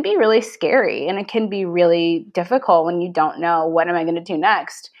 it can be really scary and it can be really difficult when you don't know, what am I going to do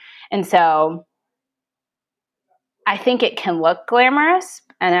next? And so I think it can look glamorous,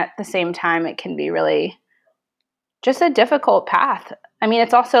 and at the same time, it can be really just a difficult path. I mean,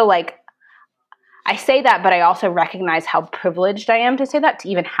 it's also I say that, but I also recognize how privileged I am to say that, to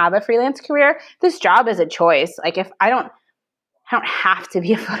even have a freelance career. This job is a choice. If I don't have to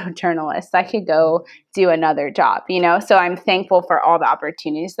be a photojournalist, I could go do another job, So I'm thankful for all the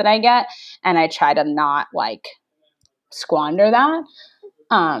opportunities that I get, and I try to not squander that.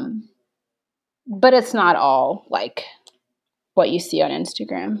 But it's not all what you see on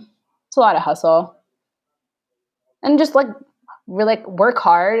Instagram. It's a lot of hustle. And just really work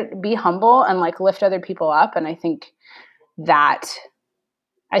hard, be humble, and lift other people up. And I think that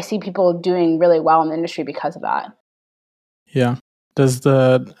I see people doing really well in the industry because of that. Yeah. Does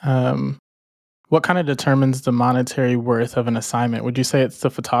what kind of determines the monetary worth of an assignment? Would you say it's the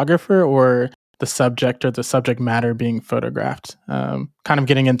photographer or the subject, or the subject matter being photographed? Kind of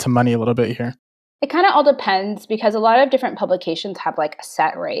getting into money a little bit here. It kind of all depends, because a lot of different publications have a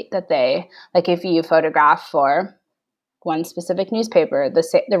set rate that they, if you photograph for one specific newspaper,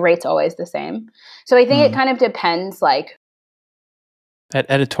 the rate's always the same. So I think it kind of depends. That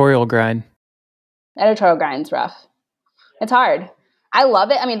editorial grind. Editorial grind's rough. It's hard. I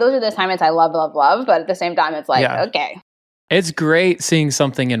love it. I mean, those are the assignments I love, love, love. But at the same time, it's okay. It's great seeing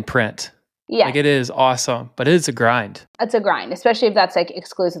something in print. Yeah. It is awesome, but it's a grind. It's a grind, especially if that's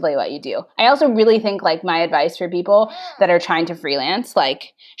exclusively what you do. I also really think my advice for people that are trying to freelance,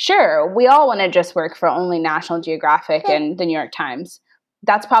 sure, we all want to just work for only National Geographic and the New York Times.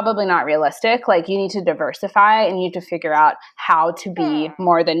 That's probably not realistic. You need to diversify, and you need to figure out how to be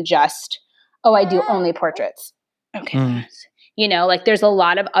more than just, oh, I do only portraits. Okay. There's a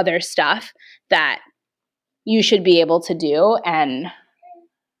lot of other stuff that you should be able to do and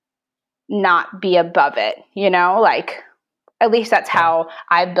not be above it, at least that's how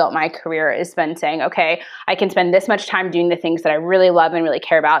I've built my career, has been saying, okay, I can spend this much time doing the things that I really love and really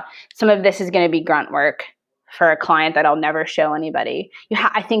care about. Some of this is going to be grunt work for a client that I'll never show anybody.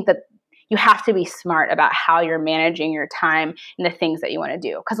 I think that you have to be smart about how you're managing your time and the things that you want to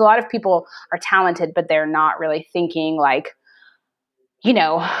do. Because a lot of people are talented, but they're not really thinking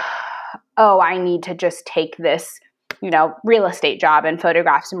oh, I need to just take this real estate job and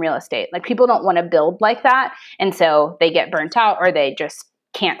photograph some real estate. People don't want to build like that. And so they get burnt out, or they just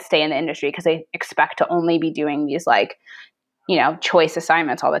can't stay in the industry because they expect to only be doing these choice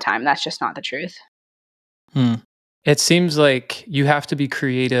assignments all the time. That's just not the truth. It seems like you have to be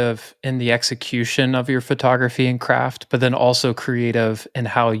creative in the execution of your photography and craft, but then also creative in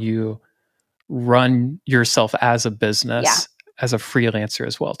how you run yourself as a business, as a freelancer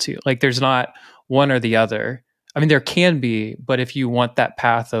as well too. Like there's not one or the other. I mean, there can be, but if you want that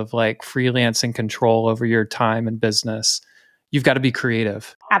path of like freelance and control over your time and business, you've got to be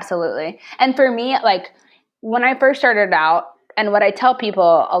creative. Absolutely. And for me, like when I first started out, and what I tell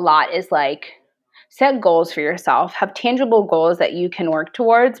people a lot is like, set goals for yourself, have tangible goals that you can work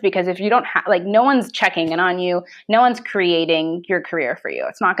towards, because if you don't have, like, no one's checking in on you, no one's creating your career for you.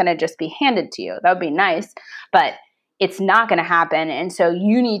 It's not going to just be handed to you. That would be nice, but it's not going to happen. And so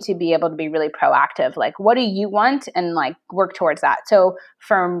you need to be able to be really proactive. Like, what do you want? And like work towards that. So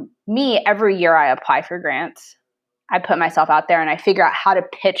for me, every year I apply for grants. I put myself out there and I figure out how to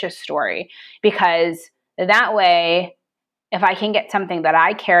pitch a story, because that way, if I can get something that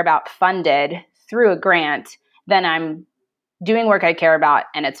I care about funded through a grant, then I'm doing work I care about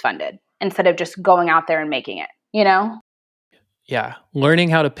and it's funded, instead of just going out there and making it, Yeah. Learning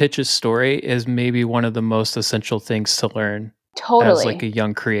how to pitch a story is maybe one of the most essential things to learn as like a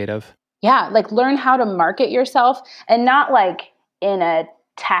young creative. Yeah. Like learn how to market yourself, and not like in a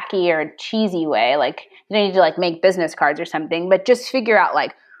tacky or cheesy way. Like you don't need to like make business cards or something, but just figure out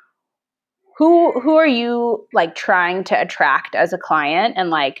like, who are you like trying to attract as a client, and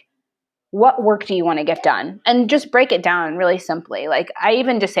like, what work do you want to get done? And just break it down really simply. Like I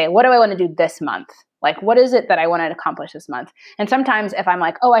even just say, what do I want to do this month? Like, what is it that I want to accomplish this month? And sometimes if I'm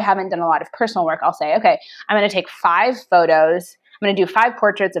like, oh, I haven't done a lot of personal work, I'll say, okay, I'm going to take 5 photos. I'm going to do 5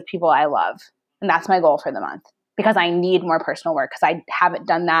 portraits of people I love. And that's my goal for the month, because I need more personal work, because I haven't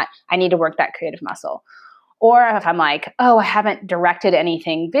done that. I need to work that creative muscle. Or if I'm like, oh, I haven't directed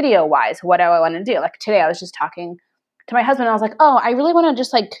anything video wise, what do I want to do? Like today I was just talking to my husband. I was like, oh, I really want to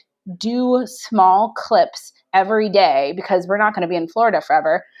just like do small clips every day, because we're not going to be in Florida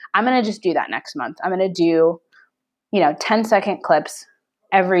forever. I'm going to just do that next month. I'm going to do, 10-second clips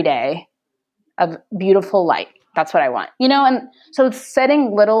every day of beautiful light. That's what I want, and so it's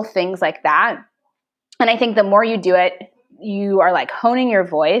setting little things like that. And I think the more you do it, you are like honing your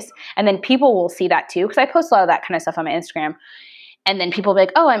voice, and then people will see that too. Because I post a lot of that kind of stuff on my Instagram. And then people will be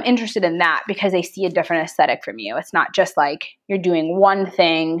like, oh, I'm interested in that, because they see a different aesthetic from you. It's not just like you're doing one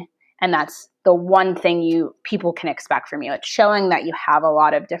thing and that's the one thing people can expect from you. It's showing that you have a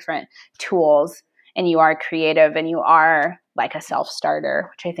lot of different tools and you are creative and you are like a self-starter,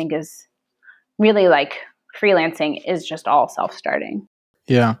 which I think is really like freelancing is just all self-starting.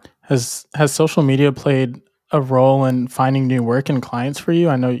 Yeah. Has social media played a role in finding new work and clients for you?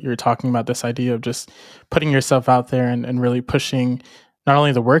 I know you're talking about this idea of just putting yourself out there and really pushing not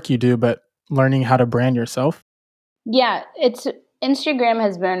only the work you do, but learning how to brand yourself. Yeah, Instagram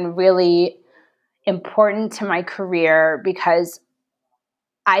has been really important to my career, because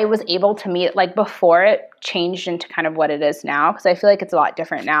I was able to meet, like before it changed into kind of what it is now, because I feel like it's a lot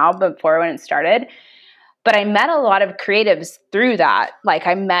different now, but before when it started. But I met a lot of creatives through that. Like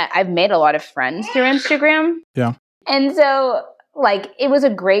I've made a lot of friends through Instagram. Yeah. And so like it was a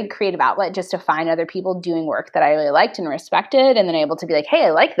great creative outlet just to find other people doing work that I really liked and respected, and then able to be like, hey,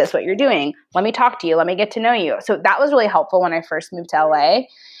 I like this, what you're doing. Let me talk to you. Let me get to know you. So that was really helpful when I first moved to LA.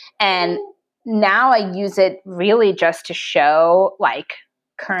 And now I use it really just to show like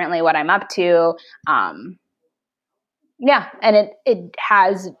currently what I'm up to. Yeah. And it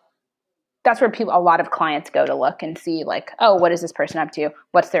has, that's where a lot of clients go to look and see like, oh, what is this person up to?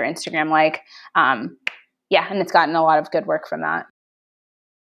 What's their Instagram like? Yeah, and it's gotten a lot of good work from that.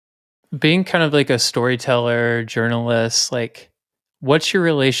 Being kind of like a storyteller, journalist, like what's your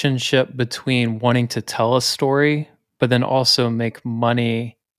relationship between wanting to tell a story, but then also make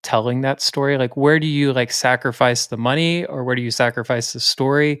money telling that story? Like where do you like sacrifice the money, or where do you sacrifice the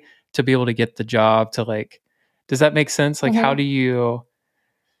story to be able to get the job to like, does that make sense? Like how do you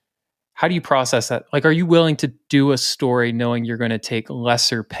process that? Like, are you willing to do a story knowing you're going to take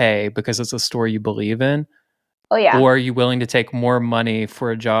lesser pay because it's a story you believe in? Oh, yeah. Or are you willing to take more money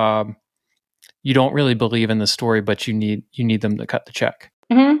for a job you don't really believe in the story, but you need them to cut the check?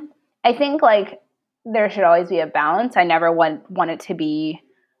 Mm-hmm. I think like there should always be a balance. I never want it to be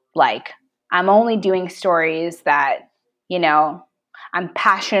like I'm only doing stories that, I'm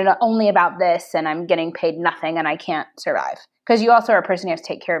passionate only about this and I'm getting paid nothing and I can't survive. Because you also are a person who has to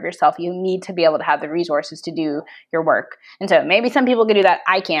take care of yourself. You need to be able to have the resources to do your work. And so maybe some people can do that.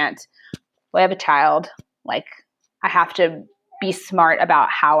 I can't. Well, I have a child. Like I have to be smart about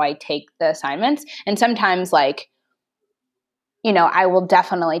how I take the assignments. And sometimes like I will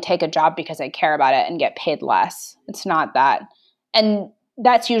definitely take a job because I care about it and get paid less. It's not that. And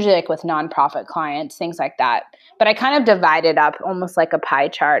that's usually like with nonprofit clients, things like that. But I kind of divide it up almost like a pie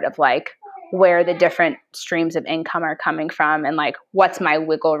chart of like where the different streams of income are coming from and like what's my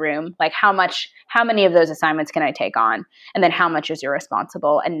wiggle room, like how many of those assignments can I take on, and then how much is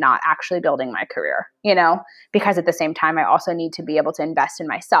irresponsible and not actually building my career, because at the same time I also need to be able to invest in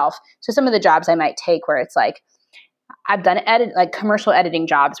myself. So some of the jobs I might take where it's like I've done like commercial editing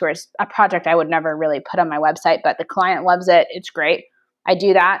jobs where it's a project I would never really put on my website, but the client loves it, it's great, I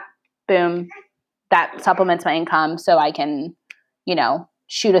do that, boom, that supplements my income so I can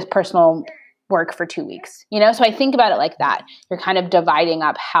shoot a personal work for 2 weeks, so I think about it like that. You're kind of dividing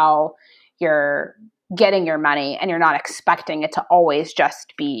up how you're getting your money, and you're not expecting it to always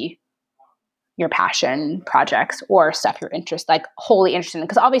just be your passion projects or stuff you're wholly interested in.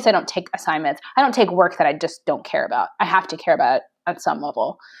 Because obviously I don't take assignments, I don't take work that I just don't care about. I have to care about it at some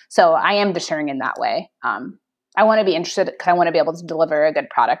level. So I am discerning in that way. I want to be interested because I want to be able to deliver a good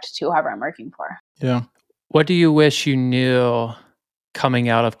product to whoever I'm working for. Yeah. What do you wish you knew coming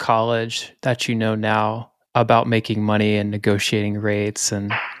out of college that you know now about making money and negotiating rates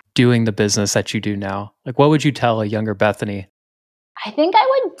and doing the business that you do now? Like, what would you tell a younger Bethany? I think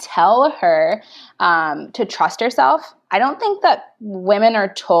I would tell her to trust herself. I don't think that women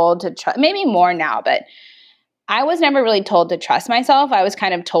are told to trust, maybe more now, but I was never really told to trust myself. I was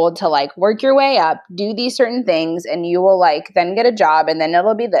kind of told to like work your way up, do these certain things, and you will like then get a job, and then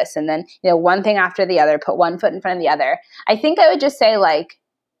it'll be this, and then one thing after the other, put one foot in front of the other. I think I would just say like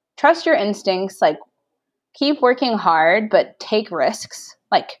trust your instincts, like keep working hard, but take risks.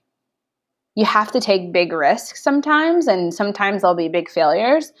 Like you have to take big risks sometimes, and sometimes there'll be big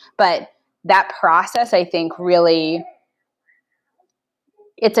failures, but that process, I think, really,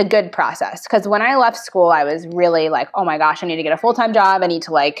 it's a good process. Because when I left school, I was really like, oh my gosh, I need to get a full-time job. I need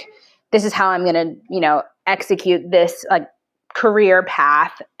to this is how I'm going to, execute this like career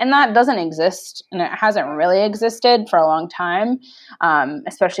path. And that doesn't exist. And it hasn't really existed for a long time,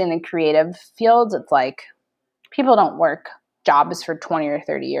 especially in the creative fields. It's like people don't work jobs for 20 or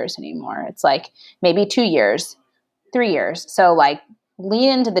 30 years anymore. It's like maybe 2 years, 3 years. So like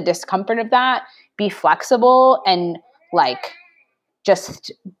lean into the discomfort of that, be flexible, and like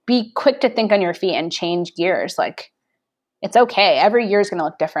just be quick to think on your feet and change gears. Like it's okay. Every year is going to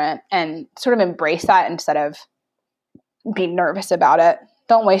look different, and sort of embrace that instead of be nervous about it.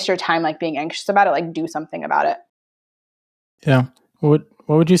 Don't waste your time like being anxious about it, like do something about it. Yeah. What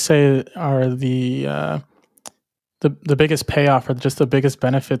would you say are the biggest payoff or just the biggest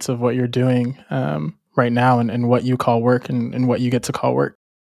benefits of what you're doing right now and what you call work and what you get to call work?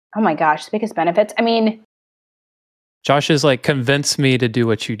 Oh my gosh, the biggest benefits. I mean, Josh is like, convince me to do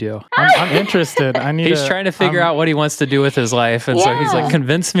what you do. I'm interested. He's trying to figure out what he wants to do with his life. And so he's like,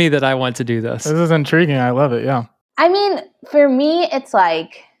 convince me that I want to do this. This is intriguing. I love it. Yeah. I mean, for me, it's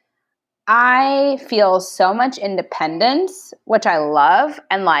like, I feel so much independence, which I love.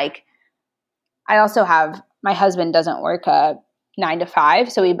 And like, I also have, my husband doesn't work a 9 to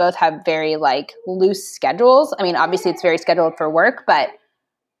 5. So we both have very like loose schedules. I mean, obviously it's very scheduled for work, but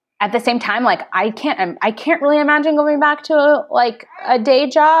at the same time, like I can't really imagine going back to a day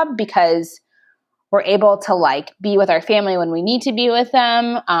job, because we're able to like be with our family when we need to be with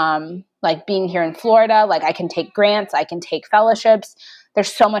them. Like being here in Florida, like I can take grants, I can take fellowships.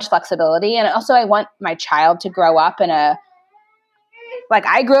 There's so much flexibility. And also I want my child to grow up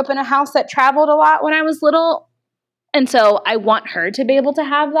I grew up in a house that traveled a lot when I was little. And so I want her to be able to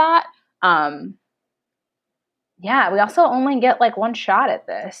have that. Yeah, we also only get like one shot at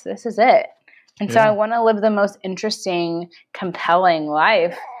this. This is it. And so I want to live the most interesting, compelling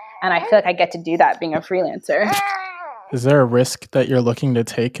life. And I feel like I get to do that being a freelancer. Is there a risk that you're looking to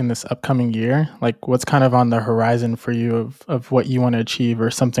take in this upcoming year? Like what's kind of on the horizon for you of what you want to achieve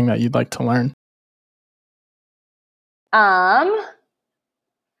or something that you'd like to learn? I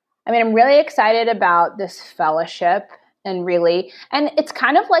mean, I'm really excited about this fellowship and it's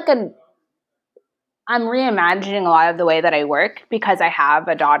kind of like I'm reimagining a lot of the way that I work because I have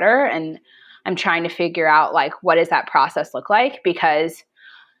a daughter, and I'm trying to figure out like, what does that process look like? Because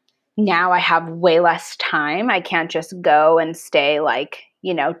now I have way less time. I can't just go and stay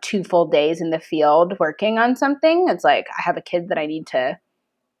 2 full days in the field working on something. It's like, I have a kid that I need to,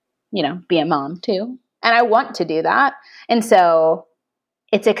 be a mom too. And I want to do that. And so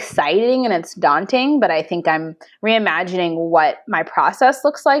it's exciting and it's daunting, but I think I'm reimagining what my process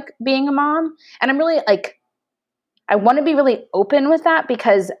looks like being a mom. And I'm really I want to be really open with that,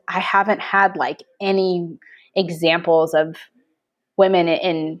 because I haven't had any examples of women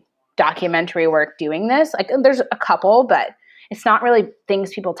in documentary work doing this. There's a couple, but it's not really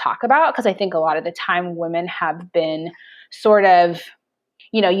things people talk about, because I think a lot of the time women have been sort of,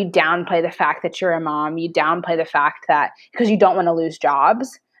 you downplay the fact that you're a mom, you downplay the fact that because you don't want to lose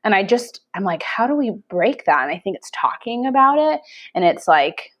jobs. And I'm like, how do we break that? And I think it's talking about it. And it's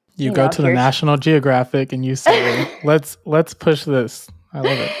like, you go to the National Geographic and you say, let's push this. I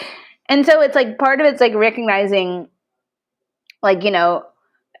love it. And so it's like, part of it's like recognizing, like,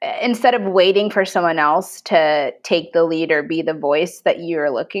 instead of waiting for someone else to take the lead or be the voice that you're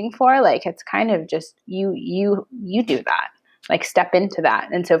looking for, like, it's kind of just you do that, like, step into that.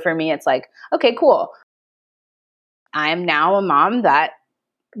 And so for me, it's like, okay, cool. I'm now a mom that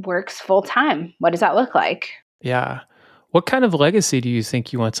works full time. What does that look like? Yeah. What kind of legacy do you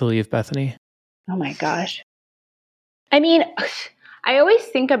think you want to leave, Bethany? Oh my gosh. I mean, I always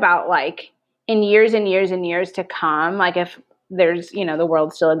think about, like, in years and years and years to come, like, if there's, the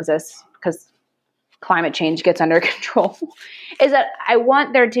world still exists because climate change gets under control, is that I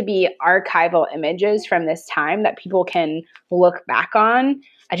want there to be archival images from this time that people can look back on.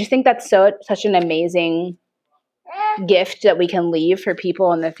 I just think that's such an amazing gift that we can leave for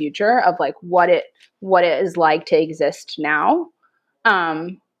people in the future of, like, what it is like to exist now.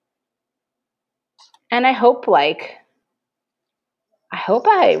 And I hope I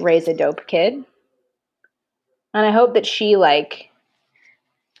raise a dope kid. And I hope that she, like,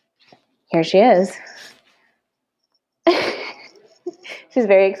 here she is. She's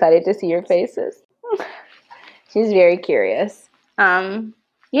very excited to see your faces. She's very curious.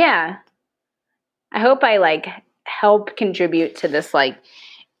 Yeah. I hope I, like, help contribute to this, like,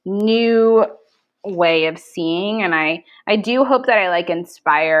 new way of seeing. And I do hope that I, like,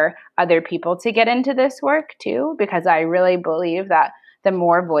 inspire other people to get into this work too, because I really believe that the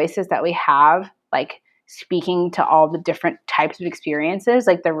more voices that we have, like, speaking to all the different types of experiences,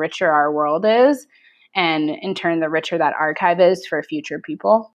 like, the richer our world is. And in turn, the richer that archive is for future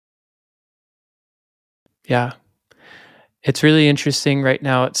people. Yeah. It's really interesting right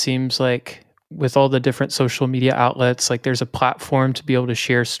now. It seems like with all the different social media outlets, like, there's a platform to be able to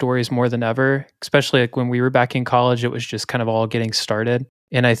share stories more than ever, especially like when we were back in college, it was just kind of all getting started.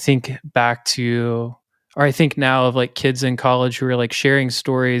 And I think I think now of, like, kids in college who are, like, sharing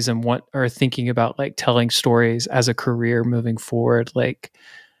stories and are thinking about, like, telling stories as a career moving forward. Like,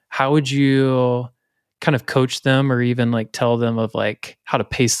 how would you kind of coach them or even, like, tell them of, like, how to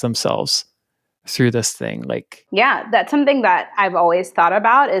pace themselves through this thing? Like, yeah, that's something that I've always thought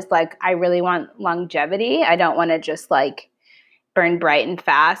about, is, like, I really want longevity. I don't want to just, like, burn bright and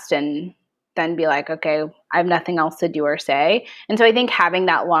fast and then be like, okay, I have nothing else to do or say. And so I think having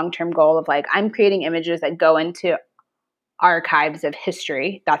that long-term goal of, like, I'm creating images that go into archives of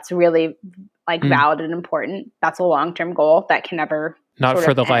history, that's really, like, valid and important. That's a long-term goal that can never not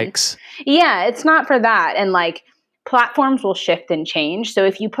for the end. likes. Yeah, it's not for that. And, like, platforms will shift and change. So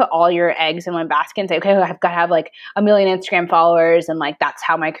if you put all your eggs in one basket and say, okay, I've got to have, like, 1 million Instagram followers and, like, that's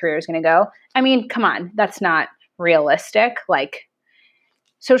how my career is going to go. I mean, come on, that's not realistic. Like,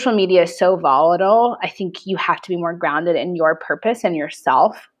 social media is so volatile. I think you have to be more grounded in your purpose and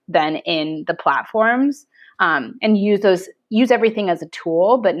yourself than in the platforms, and use everything as a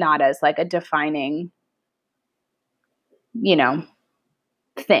tool, but not as, like, a defining,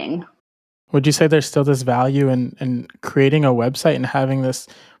 thing. Would you say there's still this value in creating a website and having this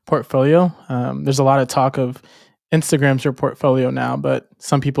portfolio? There's a lot of talk of Instagram's your portfolio now, but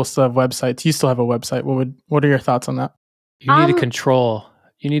some people still have websites. You still have a website. What are your thoughts on that? You need to control.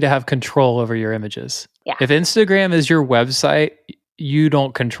 You need to have control over your images. Yeah. If Instagram is your website, you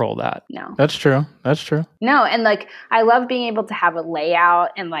don't control that. No. That's true. No, and, like, I love being able to have a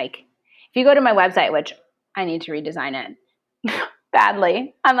layout, and, like, if you go to my website, which I need to redesign it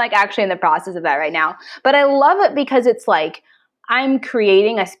badly. I'm, like, actually in the process of that right now. But I love it because it's like I'm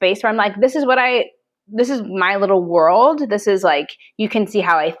creating a space where I'm like, this is my little world. This is, like, you can see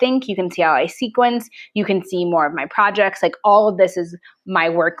how I think, you can see how I sequence, you can see more of my projects. Like, all of this is my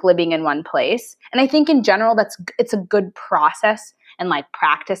work living in one place. And I think in general, it's a good process and, like,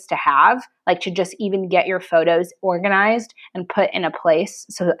 practice to have, like, to just even get your photos organized and put in a place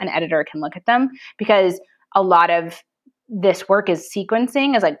so an editor can look at them. Because a lot of this work is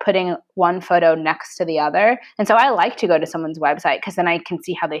sequencing, is, like, putting one photo next to the other. And so I like to go to someone's website because then I can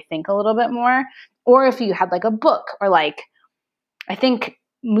see how they think a little bit more. Or if you had, like, a book, or, like, I think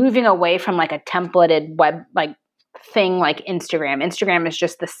moving away from, like, a templated web, like, thing like Instagram. Instagram is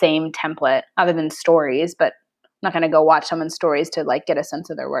just the same template other than stories, but I'm not going to go watch someone's stories to, like, get a sense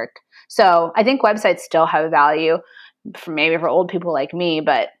of their work. So I think websites still have value maybe for old people like me,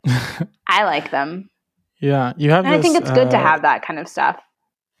 but I like them. Yeah, you have. And I think it's good to have that kind of stuff.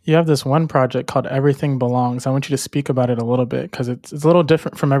 You have this one project called Everything Belongs. I want you to speak about it a little bit because it's a little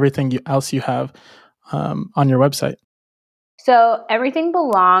different from everything else you have on your website. So Everything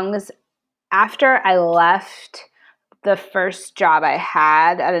Belongs, after I left the first job I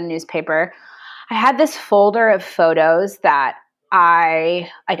had at a newspaper, I had this folder of photos that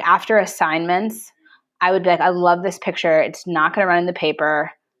after assignments, I would be like, I love this picture. It's not going to run in the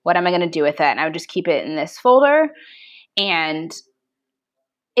paper. What am I going to do with it? And I would just keep it in this folder. And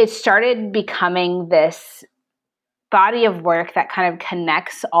it started becoming this body of work that kind of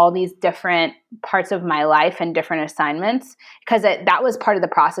connects all these different parts of my life and different assignments, because that was part of the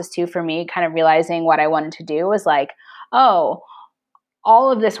process too for me, kind of realizing what I wanted to do was like, oh,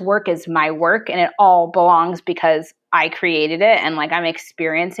 all of this work is my work and it all belongs because I created it, and like I'm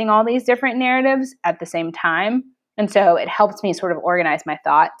experiencing all these different narratives at the same time. And so it helps me sort of organize my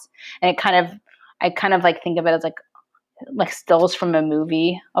thoughts, and I kind of like think of it as like stills from a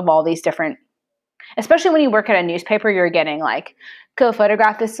movie of all these different, especially when you work at a newspaper, you're getting like, go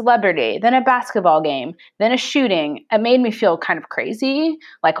photograph this celebrity, then a basketball game, then a shooting. It made me feel kind of crazy,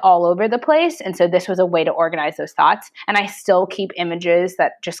 like all over the place. And so this was a way to organize those thoughts. And I still keep images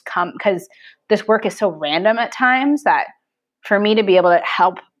that just come, because this work is so random at times that for me to be able to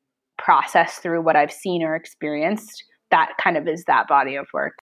help process through what I've seen or experienced, that kind of is that body of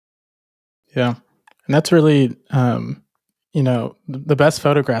work. Yeah. And that's really, the best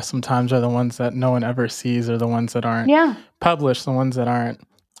photographs sometimes are the ones that no one ever sees, or the ones that aren't published, the ones that aren't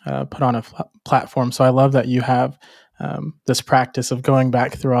put on a platform. So I love that you have this practice of going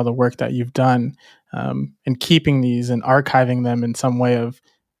back through all the work that you've done and keeping these and archiving them in some way of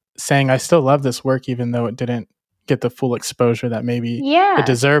saying, I still love this work, even though it didn't get the full exposure that maybe it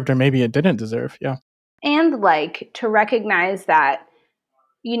deserved, or maybe it didn't deserve. Yeah. And like to recognize that,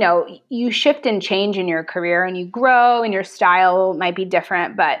 you shift and change in your career and you grow and your style might be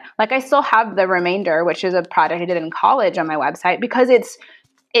different. But like I still have The Remainder, which is a project I did in college, on my website, because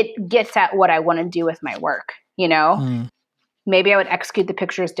it gets at what I want to do with my work, Maybe I would execute the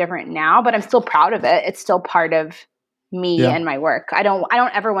pictures different now, but I'm still proud of it. It's still part of me and my work. I don't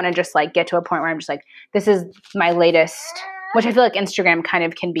ever want to just like get to a point where I'm just like, this is my latest, which I feel like Instagram kind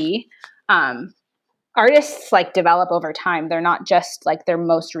of can be. Artists like develop over time. They're not just like their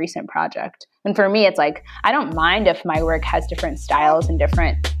most recent project. And for me, it's like, I don't mind if my work has different styles and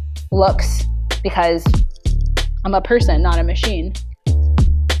different looks, because I'm a person, not a machine.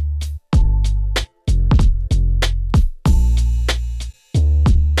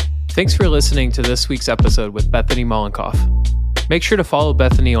 Thanks for listening to this week's episode with Bethany Mollenkoff. Make sure to follow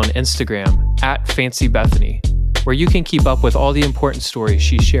Bethany on Instagram @FancyBethany, where you can keep up with all the important stories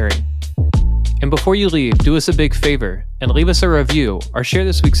she's sharing. And before you leave, do us a big favor and leave us a review or share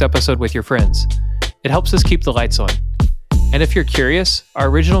this week's episode with your friends. It helps us keep the lights on. And if you're curious, our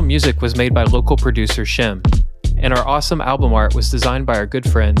original music was made by local producer Shem, and our awesome album art was designed by our good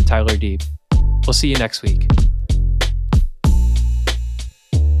friend Tyler Deeb. We'll see you next week.